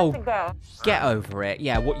 Whatever. Oh, I have to go. Get over it.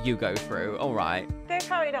 Yeah, what you go through. All right. They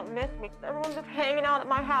probably don't miss me. Everyone's just hanging out at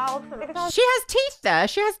my house. She has teeth there.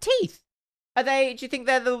 She has teeth. Are they? Do you think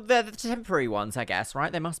they're the temporary ones? I guess,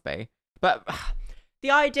 right? They must be. But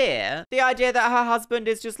the idea that her husband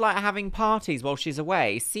is just like having parties while she's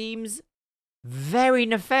away seems very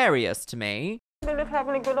nefarious to me. They're just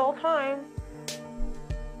having a good old time.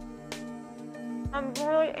 I'm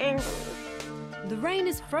really angry. Lorraine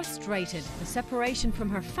is frustrated. The separation from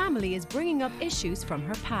her family is bringing up issues from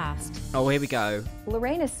her past. Oh, here we go.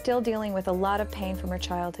 Lorraine is still dealing with a lot of pain from her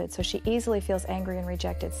childhood, so she easily feels angry and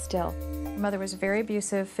rejected still. Her mother was very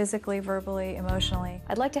abusive, physically, verbally, emotionally.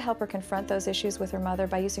 I'd like to help her confront those issues with her mother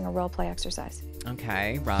by using a role-play exercise.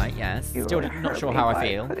 Okay, right, yes. You Still would not hurt sure me how I by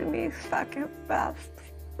feel. Putting me second best.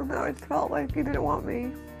 And I felt like you didn't want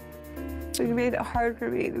me. So you made it hard for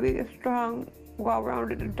me to be a strong,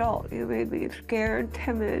 well-rounded adult. You made me scared,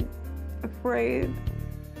 timid, afraid.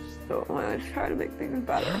 So I was trying to make things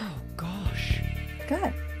better. Oh, gosh.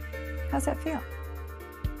 Good. How's that feel?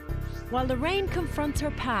 While Lorraine confronts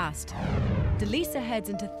her past, Delisa heads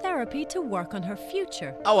into therapy to work on her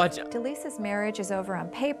future. Delisa's marriage is over on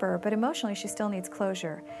paper, but emotionally she still needs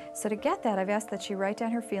closure. So to get that, I've asked that she write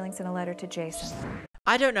down her feelings in a letter to Jason.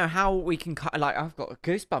 I don't know how we can like, I've got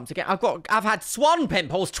goosebumps again. I've had swan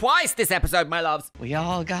pimples twice this episode, my loves. We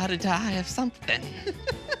all gotta die of something.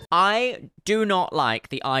 I do not like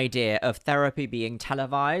the idea of therapy being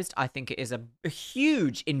televised. I think it is a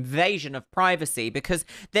huge invasion of privacy because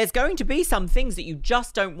there's going to be some things that you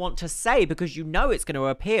just don't want to say because you know it's going to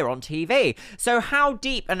appear on TV. So how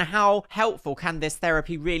deep and how helpful can this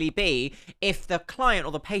therapy really be if the client,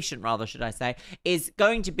 or the patient rather, should I say, is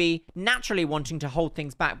going to be naturally wanting to hold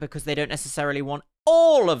things back because they don't necessarily want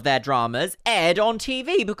all of their dramas aired on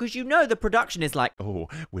TV, because you know the production is like, oh,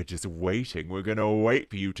 we're just waiting. We're going to wait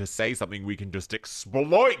for you to say something we can just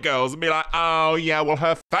exploit girls and be like, oh yeah, well,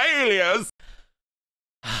 her failures.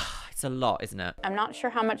 It's a lot, isn't it? I'm not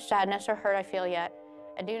sure how much sadness or hurt I feel yet.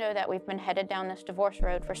 I do know that we've been headed down this divorce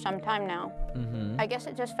road for some time now. I guess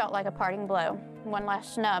it just felt like a parting blow. One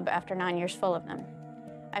last snub after 9 years full of them.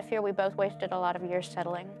 I fear we both wasted a lot of years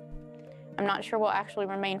settling. I'm not sure we'll actually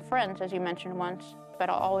remain friends, as you mentioned once, but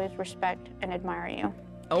I'll always respect and admire you.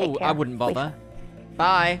 Oh, I wouldn't bother.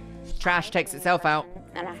 Bye. Trash takes itself out.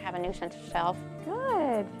 And I have a new sense of self.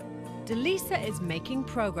 Good. Delisa is making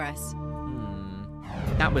progress.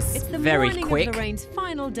 That was it's the very morning quick. Of Lorraine's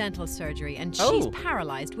final dental surgery, and she's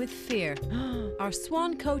paralyzed with fear. Our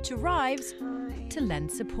Swan coach arrives to lend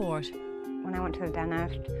support. When I went to the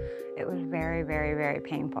dentist, it was very, very, very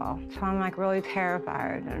painful. So I'm like really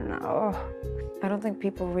terrified, and I don't think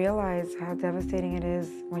people realize how devastating it is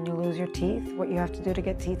when you lose your teeth, what you have to do to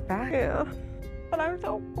get teeth back. Yeah. But I'm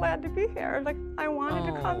so glad to be here. Like, I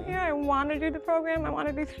wanted to come here. I want to do the program. I want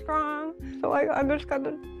to be strong. So I'm just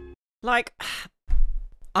gonna... Like,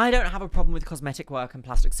 I don't have a problem with cosmetic work and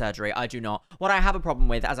plastic surgery. I do not. What I have a problem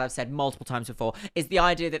with, as I've said multiple times before, is the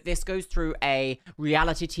idea that this goes through a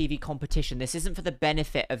reality TV competition. This isn't for the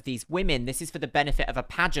benefit of these women. This is for the benefit of a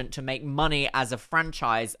pageant to make money as a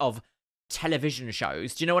franchise of television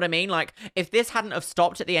shows. Do you know what I mean? Like, if this hadn't have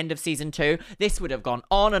stopped at the end of season 2, this would have gone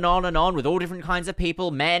on and on and on with all different kinds of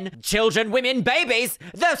people, men, children, women, babies,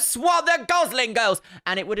 the Gosling girls,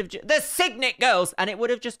 and it would have the Signet girls, and it would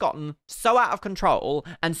have just gotten so out of control,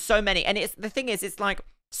 and so many, and the thing is, it's like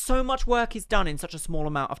so much work is done in such a small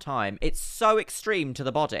amount of time. It's so extreme to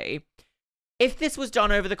the body. If this was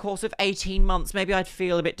done over the course of 18 months, maybe I'd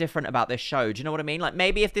feel a bit different about this show. Do you know what I mean? Like,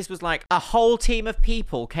 maybe if this was like a whole team of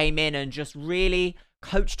people came in and just really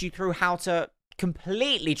coached you through how to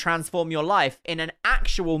completely transform your life in an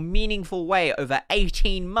actual meaningful way over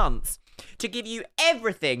 18 months to give you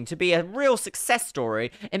everything to be a real success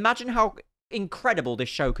story. Imagine how incredible this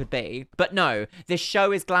show could be. But no, this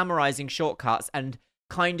show is glamorizing shortcuts and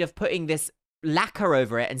kind of putting this lacquer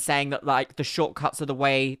over it and saying that, like, the shortcuts are the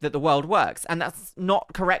way that the world works, and that's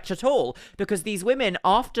not correct at all, because these women,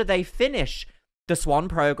 after they finish the Swan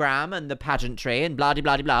program and the pageantry and blah blah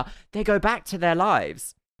blah blah, they go back to their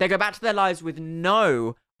lives. They go back to their lives with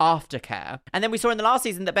no aftercare. And then we saw in the last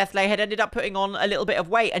season that Beth Leigh had ended up putting on a little bit of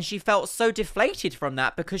weight, and she felt so deflated from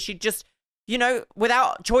that because she just, you know,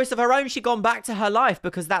 without choice of her own, she'd gone back to her life,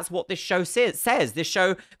 because that's what this show says. This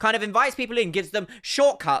show kind of invites people in, gives them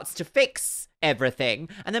shortcuts to fix everything,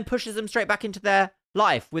 and then pushes them straight back into their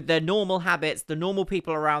life with their normal habits, the normal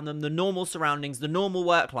people around them, the normal surroundings, the normal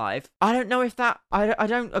work life. I don't know if that, I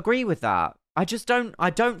don't agree with that. I just don't,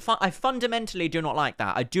 I fundamentally do not like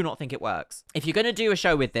that. I do not think it works. If you're going to do a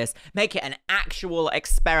show with this, make it an actual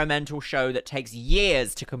experimental show that takes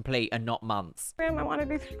years to complete and not months. I want to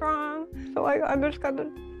be strong, so I'm just going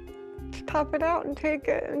to tough it out and take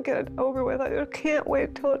it and get it over with. I just can't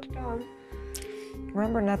wait till it's done.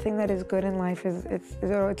 Remember, nothing that is good in life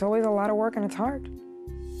it's always a lot of work, and it's hard.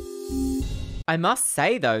 I must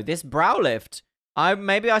say though, this brow lift,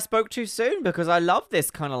 maybe I spoke too soon, because I love this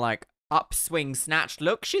kind of like upswing snatched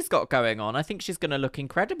look she's got going on. I think she's going to look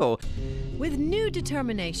incredible. With new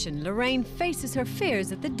determination, Lorraine faces her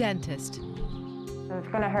fears at the dentist. It's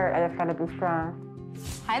going to hurt. I just got to be strong.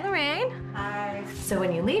 Hi, Lorraine. Hi. So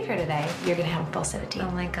when you leave here today, you're gonna have a full set of teeth.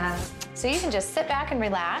 Oh my God. So you can just sit back and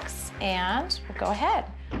relax, and go ahead.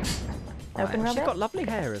 Open real She's bit. got lovely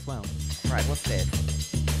hair as well. Right, what's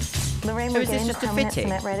this? Lorraine, So we're is this getting the just a permanent fitting?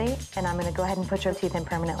 cement ready, and I'm gonna go ahead and put your teeth in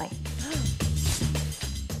permanently.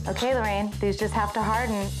 Okay, Lorraine, these just have to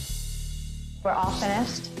harden. We're all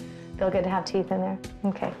finished. Feel good to have teeth in there.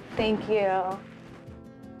 Okay, thank you.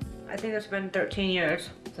 I think it's been 13 years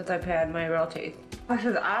since I've had my real teeth. This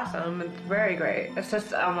is awesome. It's very great. It's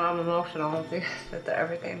just I'm emotional with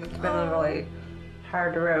everything. It's been a really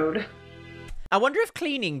hard road. I wonder if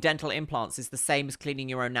cleaning dental implants is the same as cleaning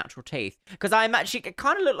your own natural teeth. Because I imagine it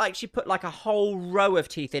kind of looked like she put like a whole row of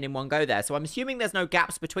teeth in one go there. So I'm assuming there's no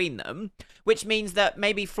gaps between them, which means that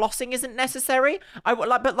maybe flossing isn't necessary.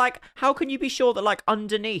 But like, how can you be sure that like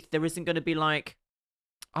underneath there isn't going to be like,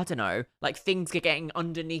 I don't know, like things getting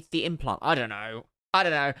underneath the implant? I don't know.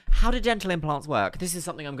 How do dental implants work? This is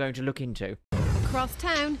something I'm going to look into. Across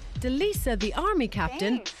town, Delisa, the army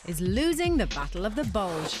captain, is losing the battle of the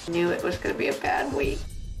bulge. Knew it was going to be a bad week.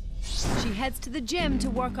 She heads to the gym to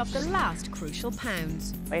work up the last crucial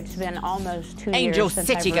pounds. It's been almost 2 Angel years since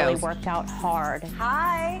City I've really girls. worked out hard.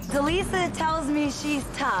 Hi. Delisa tells me she's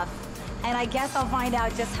tough, and I guess I'll find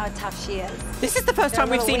out just how tough she is. This is the first time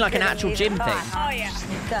we've seen like an actual gym thing. Oh, yeah.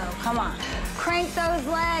 So, come on. Crank those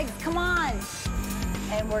legs. Come on.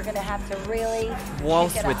 And we're going to have to really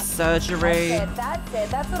Whilst with surgery. That's it.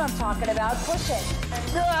 That's what I'm talking about. Push it.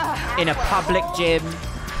 In a public gym.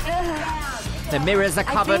 The mirrors are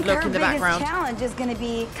covered. Look in the background. Her biggest challenge is going to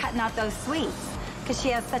be cutting out those sweets because she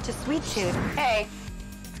has such a sweet tooth. Hey,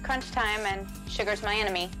 it's crunch time and sugar's my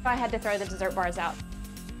enemy. I had to throw the dessert bars out.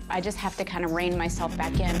 I just have to kind of rein myself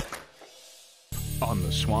back in. On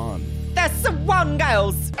the Swan. The Swan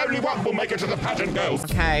girls! Only one will make it to the pageant, girls.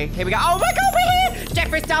 Okay, here we go. Oh my god, we're here!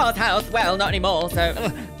 Jeffree Star's house. Well, not anymore,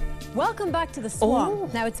 so... Welcome back to the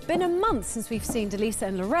Swan. Now, it's been a month since we've seen Delisa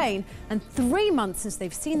and Lorraine, and 3 months since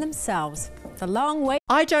they've seen themselves. It's a long way.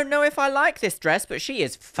 I don't know if I like this dress, but she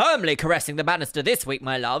is firmly caressing the banister this week,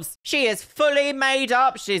 my loves. She is fully made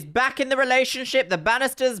up. She's back in the relationship. The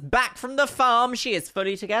banister's back from the farm. She is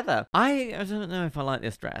fully together. I don't know if I like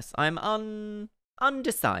this dress. I'm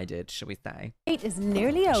undecided, shall we say. It is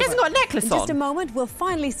nearly over. She hasn't got a necklace in on. just a moment, we'll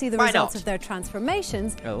finally see the results of their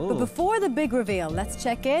transformations. Oh. But before the big reveal, let's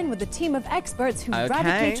check in with the team of experts who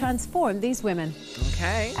radically transformed these women.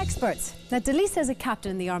 Okay. Experts. Now, Delisa is a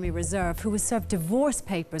captain in the Army Reserve who was served divorce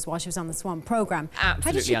papers while she was on the Swan program. Absolutely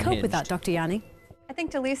How did she cope unhinged. with that, Dr. Yanni? I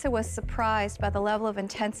think Delisa was surprised by the level of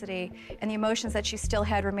intensity and the emotions that she still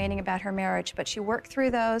had remaining about her marriage, but she worked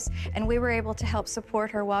through those, and we were able to help support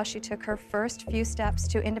her while she took her first few steps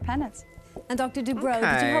to independence. And Dr. Dubrow,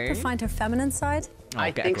 did you help her find her feminine side?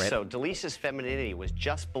 I think so. Delisa's femininity was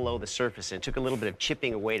just below the surface, and it took a little bit of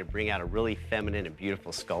chipping away to bring out a really feminine and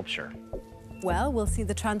beautiful sculpture. Well, we'll see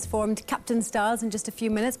the transformed Captain Styles in just a few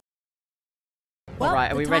minutes. Well, all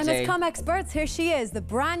right, are we ready? The time has come, experts. Here she is, the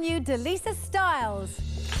brand new Delisa Styles.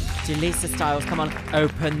 Delisa Styles, come on.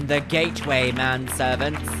 Open the gateway,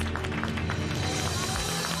 manservants.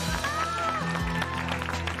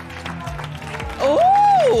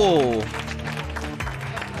 Ooh!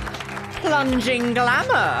 Plunging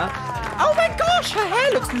glamour. Oh my gosh, her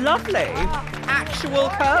hair looks lovely. Actual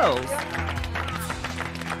curls.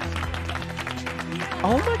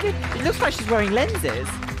 Oh my god, it looks like she's wearing lenses.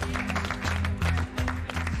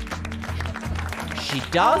 She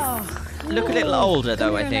does look a little older,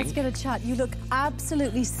 though, I think. Let's get a chat. You look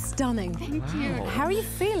absolutely stunning. Thank you. How are you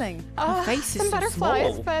feeling? Her face is some so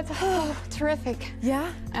butterflies, small. but terrific. Yeah?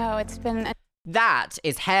 Oh, it's been... That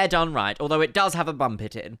is hair done right, although it does have a bump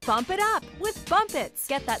it in. Bump it up with Bump Its.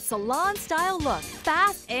 Get that salon-style look,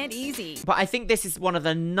 fast and easy. But I think this is one of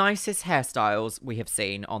the nicest hairstyles we have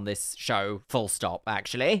seen on this show, full stop,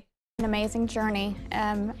 actually. An amazing journey.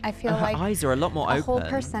 I feel Her like eyes are a lot more a open. whole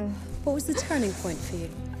person. What was the turning point for you?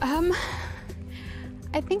 I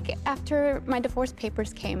think after my divorce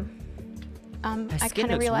papers came, Her I skin kind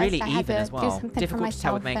of looks realized really I had even to as well. do something for Difficult to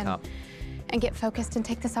tell with myself makeup. and get focused and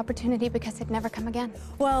take this opportunity because it'd never come again.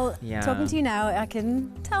 Well, Yeah. talking to you now, I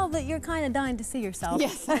can tell that you're kind of dying to see yourself.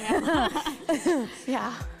 Yes, I am.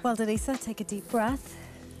 Yeah. Well, Delisa, take a deep breath.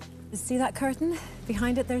 See that curtain?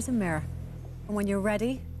 Behind it, there's a mirror. And when you're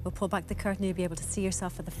ready, we'll pull back the curtain. You'll be able to see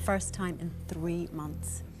yourself for the first time in 3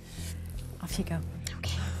 months. Off you go.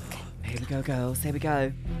 Okay. Here we go, girls. Here we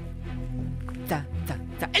go. Da, da,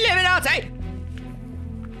 da. Illuminati!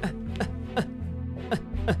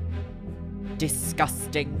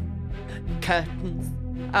 Disgusting curtains,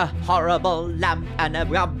 a horrible lamp, and a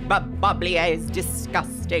bubbly is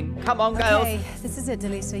disgusting. Come on, girls. Okay, this is it,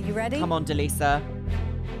 Delisa. You ready? Come on, Delisa.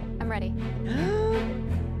 I'm ready. Oh,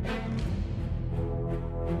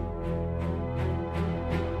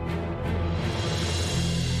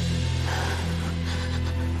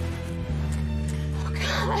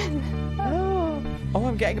 God. Oh,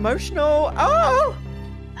 I'm getting emotional. Oh!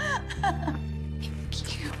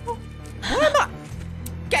 What am I?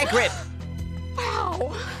 Get a grip.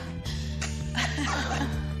 Wow.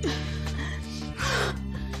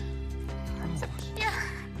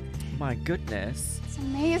 My goodness. It's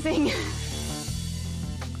amazing.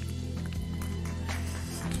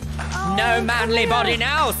 No manly body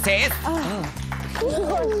now, sis.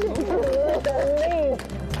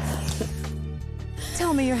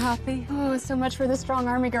 Tell me you're happy. Oh, so much for the strong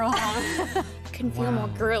army girl. Couldn't feel more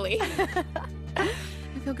girly. I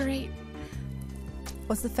feel great.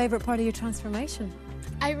 What's the favorite part of your transformation?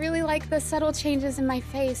 I really like the subtle changes in my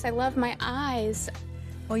face. I love my eyes.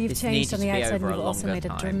 Well, you've changed on the outside, and you've also made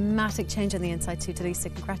a dramatic change on the inside too,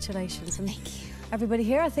 Delisa. Congratulations. And thank you. Everybody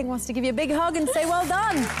here, I think, wants to give you a big hug and say well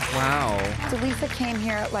done. Wow. Delisa came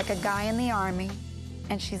here like a guy in the army,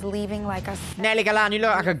 and she's leaving like a... Nelly Galan, you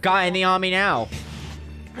look like a guy in the army now.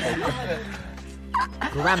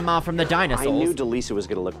 Grandma from the dinosaurs. I knew Delisa was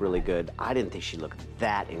going to look really good. I didn't think she'd look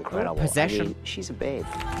that incredible. Possession. I mean, she's a babe.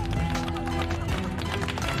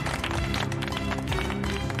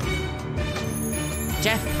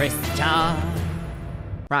 Jeffree Star.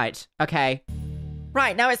 Right, okay.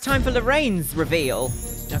 Right, now it's time for Lorraine's reveal.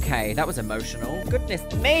 Okay, that was emotional. Goodness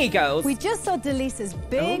me, girls. We just saw Delisa's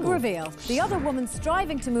big reveal. The other woman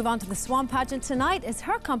striving to move on to the Swan pageant tonight is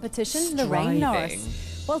her competition, Lorraine Norris.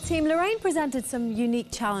 Well, Team Lorraine presented some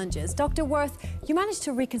unique challenges. Dr. Worth, you managed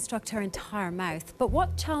to reconstruct her entire mouth, but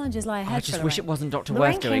what challenges lie ahead for Lorraine? I just wish it wasn't Dr.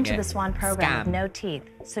 Lorraine Worth doing came it. to the Swan program with no teeth,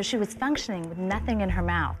 so she was functioning with nothing in her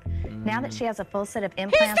mouth. Now that she has a full set of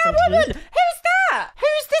implants and woman? teeth... Who's that?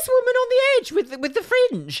 Who's this woman on the edge with the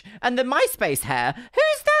fringe and the MySpace hair?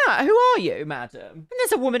 Who's that? Who are you, madam? And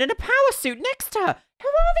there's a woman in a power suit next to her. Who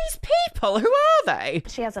are these people? Who are they?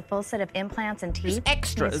 She has a full set of implants and teeth.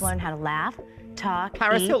 Extras. She needs to learn how to laugh, talk,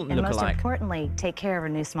 Paris eat, Hilton and look most alike. importantly, take care of her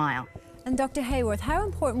new smile. And Dr. Hayworth, how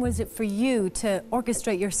important was it for you to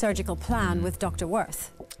orchestrate your surgical plan with Dr.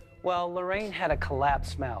 Worth? Well, Lorraine had a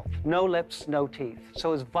collapsed mouth, no lips, no teeth. So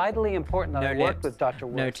it was vitally important that I worked with Dr.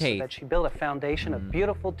 Worth so that she built a foundation of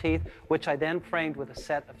beautiful teeth, which I then framed with a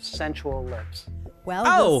set of sensual lips. Well,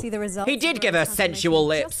 we'll see the results. He did give her sensual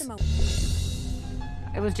lips.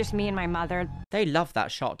 It was just me and my mother. They love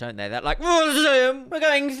that shot, don't they? They're like, we're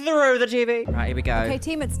going through the TV. Right, here we go. Okay,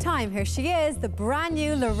 team, it's time. Here she is, the brand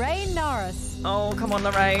new Lorraine Norris. Oh, come on,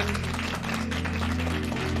 Lorraine.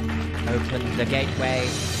 Open the gateway.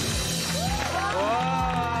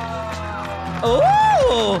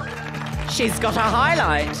 Oh! She's got a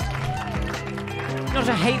highlight. Not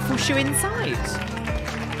a hateful shoe in sight.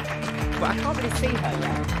 Well, I can't really see her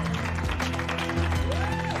yet.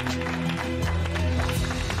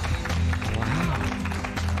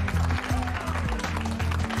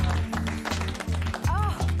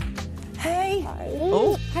 Hey.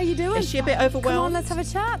 Oh. How you doing? Is she a bit overwhelmed? Come on, let's have a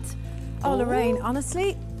chat. Oh, Lorraine,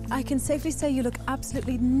 honestly, I can safely say you look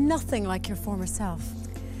absolutely nothing like your former self.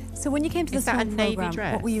 So when you came to the Swan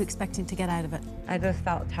program, what were you expecting to get out of it? I just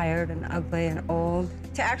felt tired and ugly and old.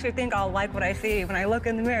 To actually think I'll like what I see when I look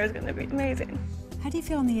in the mirror is going to be amazing. How do you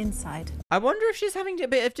feel on the inside? I wonder if she's having a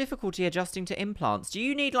bit of difficulty adjusting to implants. Do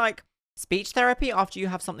you need, like, speech therapy after you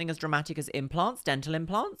have something as dramatic as implants, dental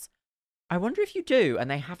implants? I wonder if you do,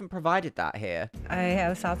 and they haven't provided that here. I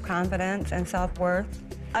have self-confidence and self-worth.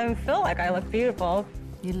 I feel like I look beautiful.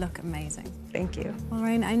 You look amazing. Thank you.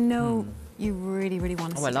 Lorraine, I know you really, really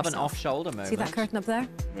want to see I love yourself. an off-shoulder moment. See that curtain up there?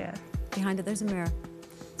 Yeah. Behind it, there's a mirror.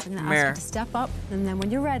 So I'm going to ask you to step up, and then when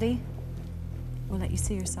you're ready, we'll let you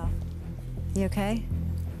see yourself. You okay?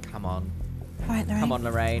 Come on. All right, Lorraine. Come on,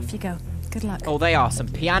 Lorraine. Off you go. Good luck. Oh, they are some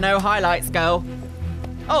piano highlights, girl.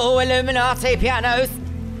 Oh, Illuminati pianos.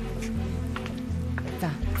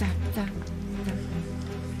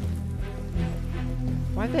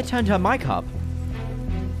 Why have they turned her mic up?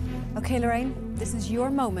 Okay, Lorraine, this is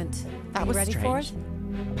your moment. That Are was you ready for it?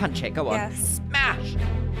 strange. Punch it, go on. Yes. Smash!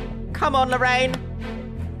 Come on, Lorraine!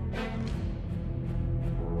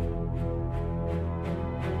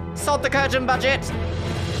 Sod the curtain budget!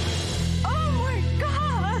 Oh my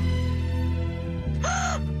god!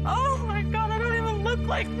 Oh my god, I don't even look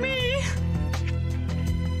like me!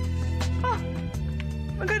 Oh,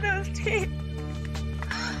 look at those teeth!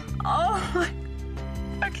 Oh my...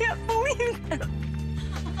 I can't believe it!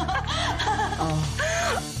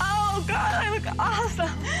 Oh god, I look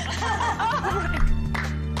awesome! Oh my...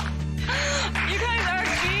 You guys are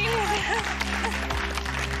genius!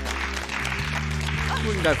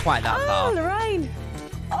 Wouldn't go quite that far. Oh, Lorraine!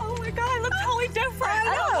 Oh my god, I look totally different!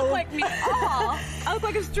 I don't look like me at all! I look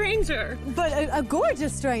like a stranger! But a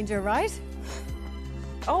gorgeous stranger, right?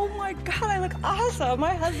 Oh my god, I look awesome!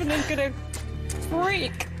 My husband is gonna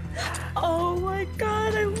freak! Oh my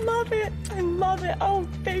god, I love it! I love it! Oh,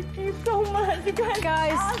 thank you so much, you guys!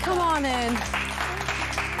 Guys, come on in.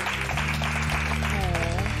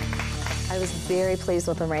 I was very pleased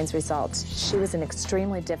with Lorraine's results. She was an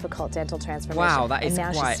extremely difficult dental transformation. Wow, that is and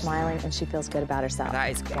now quite... she's smiling and she feels good about herself.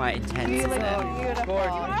 That is quite intense. You look beautiful.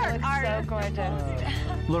 You look so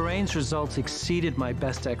gorgeous. Lorraine's results exceeded my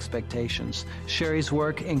best expectations. Sherry's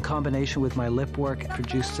work in combination with my lip work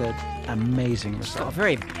produced an amazing result. She's got a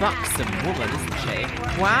very buxom woman, isn't she?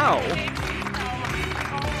 Wow.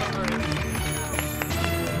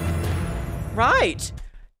 Right.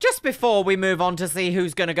 Just before we move on to see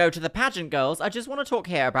who's going to go to the pageant girls, I just want to talk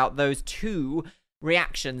here about those two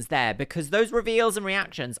reactions there, because those reveals and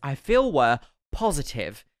reactions I feel were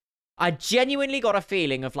positive. I genuinely got a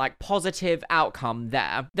feeling of like positive outcome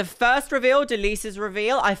there. The first reveal, Delisa's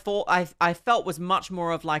reveal, I felt was much more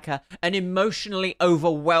of like an emotionally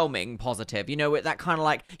overwhelming positive. You know, that kind of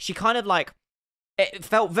like, she kind of like, it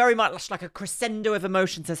felt very much like a crescendo of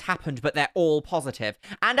emotions has happened, but they're all positive.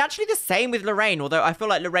 And actually the same with Lorraine, although I feel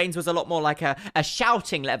like Lorraine's was a lot more like a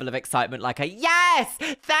shouting level of excitement, like a, yes,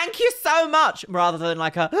 thank you so much, rather than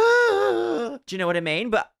like a, do you know what I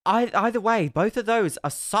mean? But either way, both of those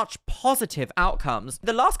are such positive outcomes.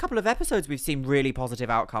 The last couple of episodes we've seen really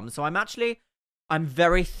positive outcomes, so I'm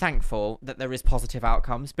very thankful that there is positive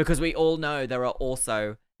outcomes, because we all know there are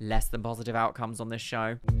also less than positive outcomes on this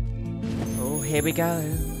show. Oh, here we go.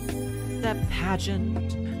 The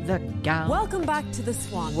pageant, the gown. Welcome back to the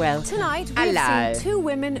Swan. Well, tonight we've seen two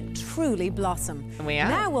women truly blossom. We are.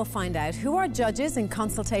 Now we'll find out who our judges, in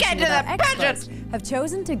consultation with our experts, have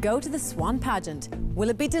chosen to go to the Swan pageant. Will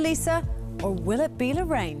it be Delisa or will it be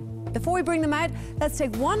Lorraine? Before we bring them out, let's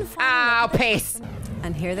take one final look. Piss!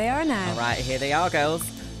 And here they are now. All right, here they are, girls.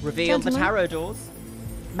 Reveal the tarot doors.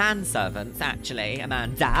 Manservants, actually.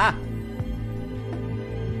 Amanda.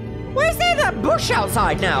 Where's there that bush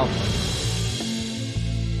outside now?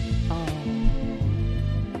 Oh.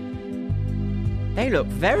 They look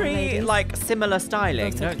very, like, similar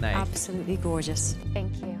styling, don't they? Absolutely gorgeous.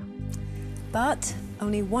 Thank you. But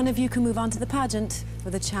only one of you can move on to the pageant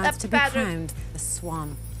with a chance to be crowned the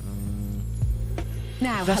Swan.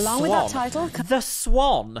 Now, along with that title... The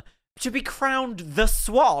Swan. To be crowned the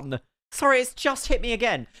Swan. Sorry, it's just hit me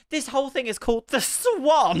again. This whole thing is called the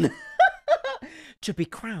Swan. To be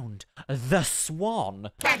crowned the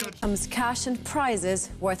Swan. Comes cash and prizes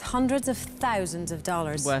worth hundreds of thousands of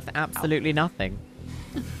dollars. Worth absolutely nothing.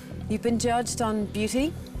 You've been judged on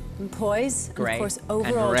beauty and poise, and of course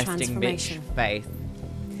overall transformation. Bitch faith.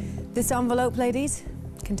 This envelope, ladies,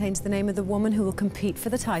 contains the name of the woman who will compete for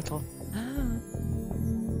the title.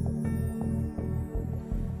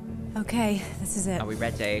 Okay, this is it. Are we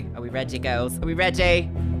ready? Are we ready, girls? Are we ready?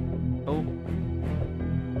 Oh.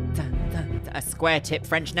 A square tip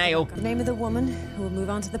French nail. The name of the woman who will move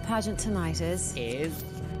on to the pageant tonight is...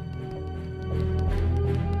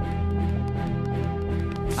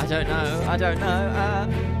 I don't know. I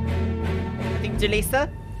think Delisa?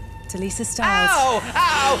 Delisa Styles. Ow!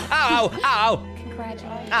 Ow! Ow! Ow!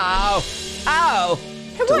 Congratulations. Ow! Ow!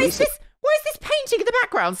 What is this? What is this painting in the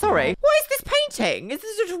background? Sorry. What is this painting? Is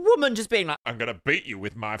this a woman just being like... I'm gonna beat you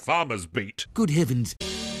with my farmer's beat. Good heavens.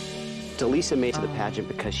 Delisa made to the pageant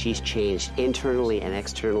because she's changed internally and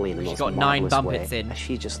externally in the most marvelous way. She's got 9 bumpets in.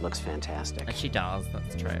 She just looks fantastic. And she does,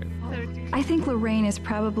 that's true. I think Lorraine is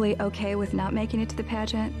probably okay with not making it to the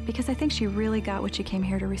pageant because I think she really got what she came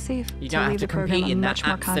here to receive. You don't have to compete in that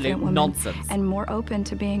absolute nonsense. And more open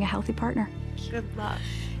to being a healthy partner. Good luck.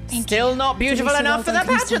 Still not beautiful enough for the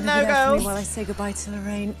pageant though, girls. While I say goodbye to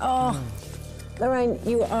Lorraine. Oh. Lorraine,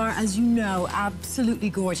 you are, as you know, absolutely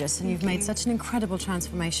gorgeous, and you've made such an incredible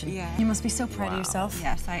transformation. Yeah. You must be so proud of yourself.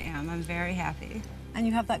 Yes, I am. I'm very happy. And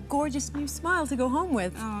you have that gorgeous new smile to go home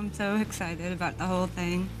with. Oh, I'm so excited about the whole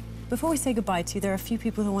thing. Before we say goodbye to you, there are a few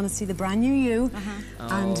people who want to see the brand new you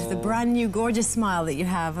and the brand new gorgeous smile that you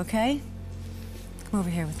have, okay? Come over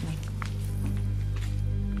here with me.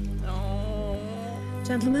 Oh.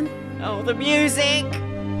 Gentlemen? Oh, the music!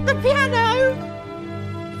 The piano!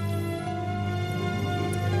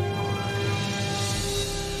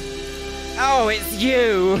 Oh, it's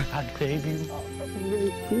you! I gave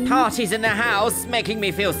you. Parties in the house, making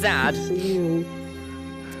me feel sad. Oh,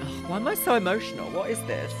 why am I so emotional? What is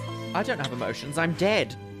this? I don't have emotions, I'm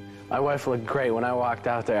dead. My wife looked great. When I walked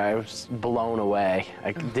out there, I was blown away.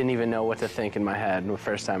 I didn't even know what to think in my head the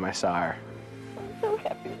first time I saw her. I'm so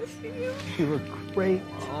happy to see you. You look great.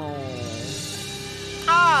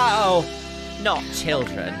 Oh! Not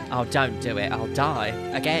children. Oh, don't do it. I'll die.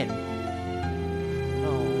 Again.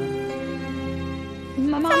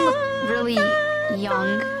 My mom looked really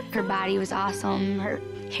young. Her body was awesome. Her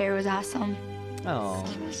hair was awesome. Oh.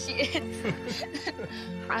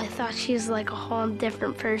 I thought she was like a whole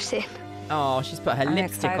different person. Oh, she's put her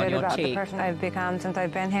lipstick on your cheek. I'm excited about the person I've become since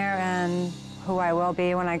I've been here and who I will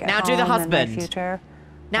be when I get home. Now do the husband. In my future.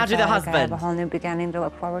 Now do the husband. I have a whole new beginning to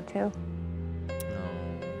look forward to.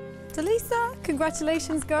 Delisa,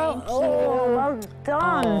 congratulations, girl. Oh, well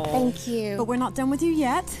done. Oh. Thank you. But we're not done with you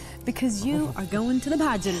yet, because you are going to the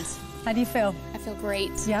pageant. How do you feel? I feel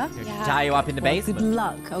great. Yeah? Tie you up in the basement. Good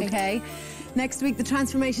luck, okay? Next week, the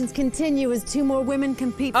transformations continue as 2 more women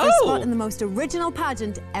compete for a spot in the most original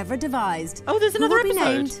pageant ever devised. Oh, there's another Who will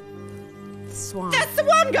episode. Be named Swan. That's the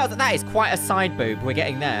one, girls. That is quite a side boob we're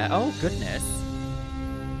getting there. Oh, goodness.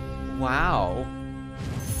 Wow.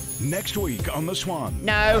 Next week on The Swan.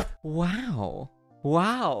 No. Wow.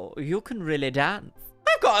 Wow. You can really dance.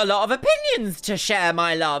 I've got a lot of opinions to share,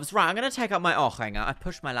 my loves. Right, I'm going to take out my... Oh, hang on. I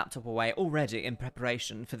pushed my laptop away already in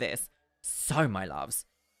preparation for this. So, my loves,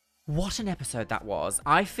 what an episode that was.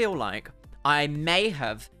 I feel like I may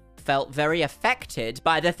have felt very affected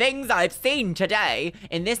by the things I've seen today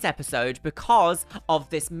in this episode because of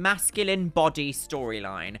this masculine body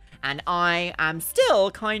storyline. And I am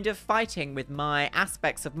still kind of fighting with my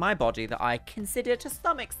aspects of my body that I consider to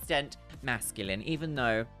some extent masculine, even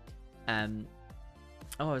though, oh,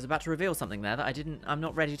 I was about to reveal something there that I'm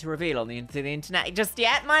not ready to reveal on the internet just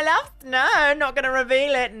yet, my love. No, not gonna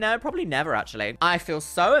reveal it. No, probably never, actually. I feel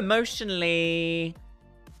so emotionally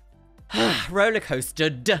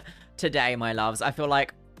rollercoastered today, my loves. I feel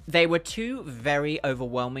like they were 2 very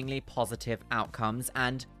overwhelmingly positive outcomes,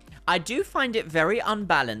 and I do find it very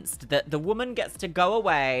unbalanced that the woman gets to go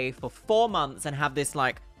away for 4 months and have this,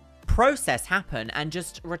 like, process happen and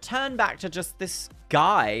just return back to just this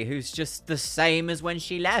guy who's just the same as when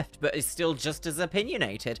she left, but is still just as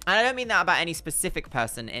opinionated. And I don't mean that about any specific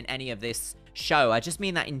person in any of this show. I just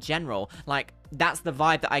mean that in general. Like, that's the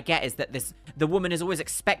vibe that I get, is that the woman is always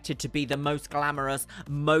expected to be the most glamorous,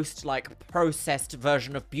 most, like, processed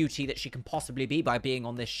version of beauty that she can possibly be by being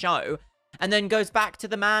on this show, and then goes back to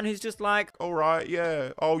the man who's just like, all right,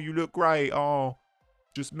 yeah, oh, you look great, oh,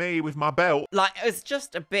 just me with my belt. Like, it's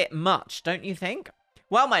just a bit much, don't you think?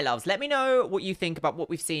 Well, my loves, let me know what you think about what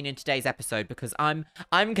we've seen in today's episode, because I'm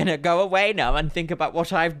gonna go away now and think about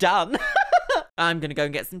what I've done. I'm gonna go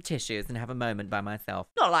and get some tissues and have a moment by myself.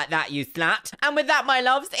 Not like that, you slut. And with that, my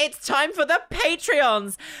loves, it's time for the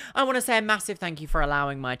Patreons. I want to say a massive thank you for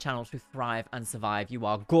allowing my channel to thrive and survive. You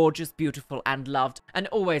are gorgeous, beautiful, and loved, and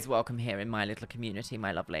always welcome here in my little community,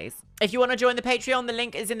 my lovelies. If you want to join the Patreon, the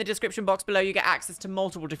link is in the description box below. You get access to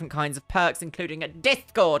multiple different kinds of perks, including a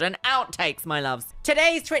Discord and outtakes, my loves.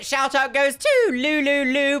 Today's Twitch shoutout goes to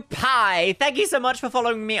Lulu Pie. Thank you so much for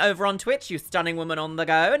following me over on Twitch, you stunning woman on the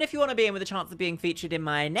go. And if you want to be in with a chance of being featured in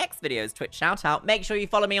my next video's Twitch shoutout, make sure you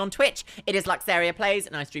follow me on Twitch. It is Luxeria Plays,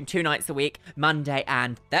 and I stream 2 nights a week, Monday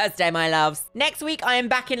and Thursday, my loves. Next week, I am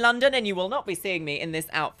back in London, and you will not be seeing me in this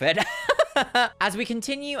outfit. As we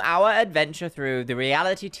continue our adventure through the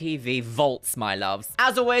reality TV vaults, my loves.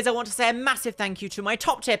 As always, I want to say a massive thank you to my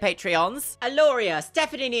top tier Patreons: Aloria,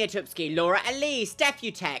 Stephanie Niatupski, Laura Ali,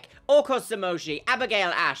 Stephutek, Orkos Samoji,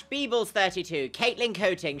 Abigail Ash, Beebles32, Caitlin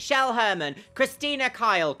Coating, Shell Herman, Christina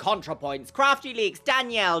Kyle, ContraPoints, Crafty Leaks,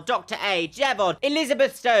 Danielle, Dr. A, Jevod,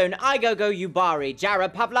 Elizabeth Stone, Igogo Ubari,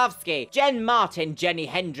 Jared Pavlovsky, Jen Martin, Jenny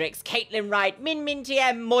Hendricks, Caitlin Wright, Min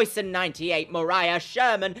TM, Moisten98, Mariah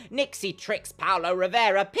Sherman, Nixie Tricks, Paolo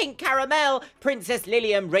Rivera, Pink Caramel, Princess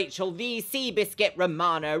Lilium, Rachel V, Seabiscuit,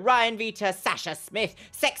 Romano, Ryan Vita, Sasha Smith,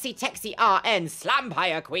 Sexy Texy RN,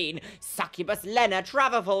 Slampire Queen, Succubus Lena,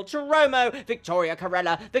 Traverful, Romo, Victoria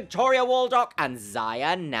Carella, Victoria Waldock, and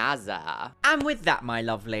Zaya Naza. And with that, my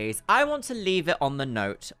lovelies, I want to leave it on the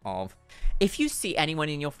note of, if you see anyone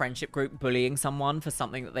in your friendship group bullying someone for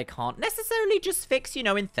something that they can't necessarily just fix, you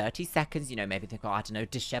know, in 30 seconds, you know, maybe they've got, I don't know,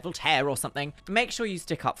 disheveled hair or something, make sure you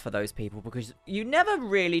stick up for those people, because you never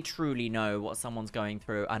really truly know what someone's going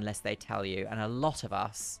through unless they tell you, and a lot of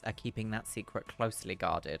us are keeping that secret closely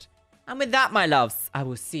guarded. And with that, my loves, I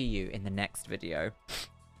will see you in the next video.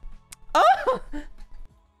 Oh!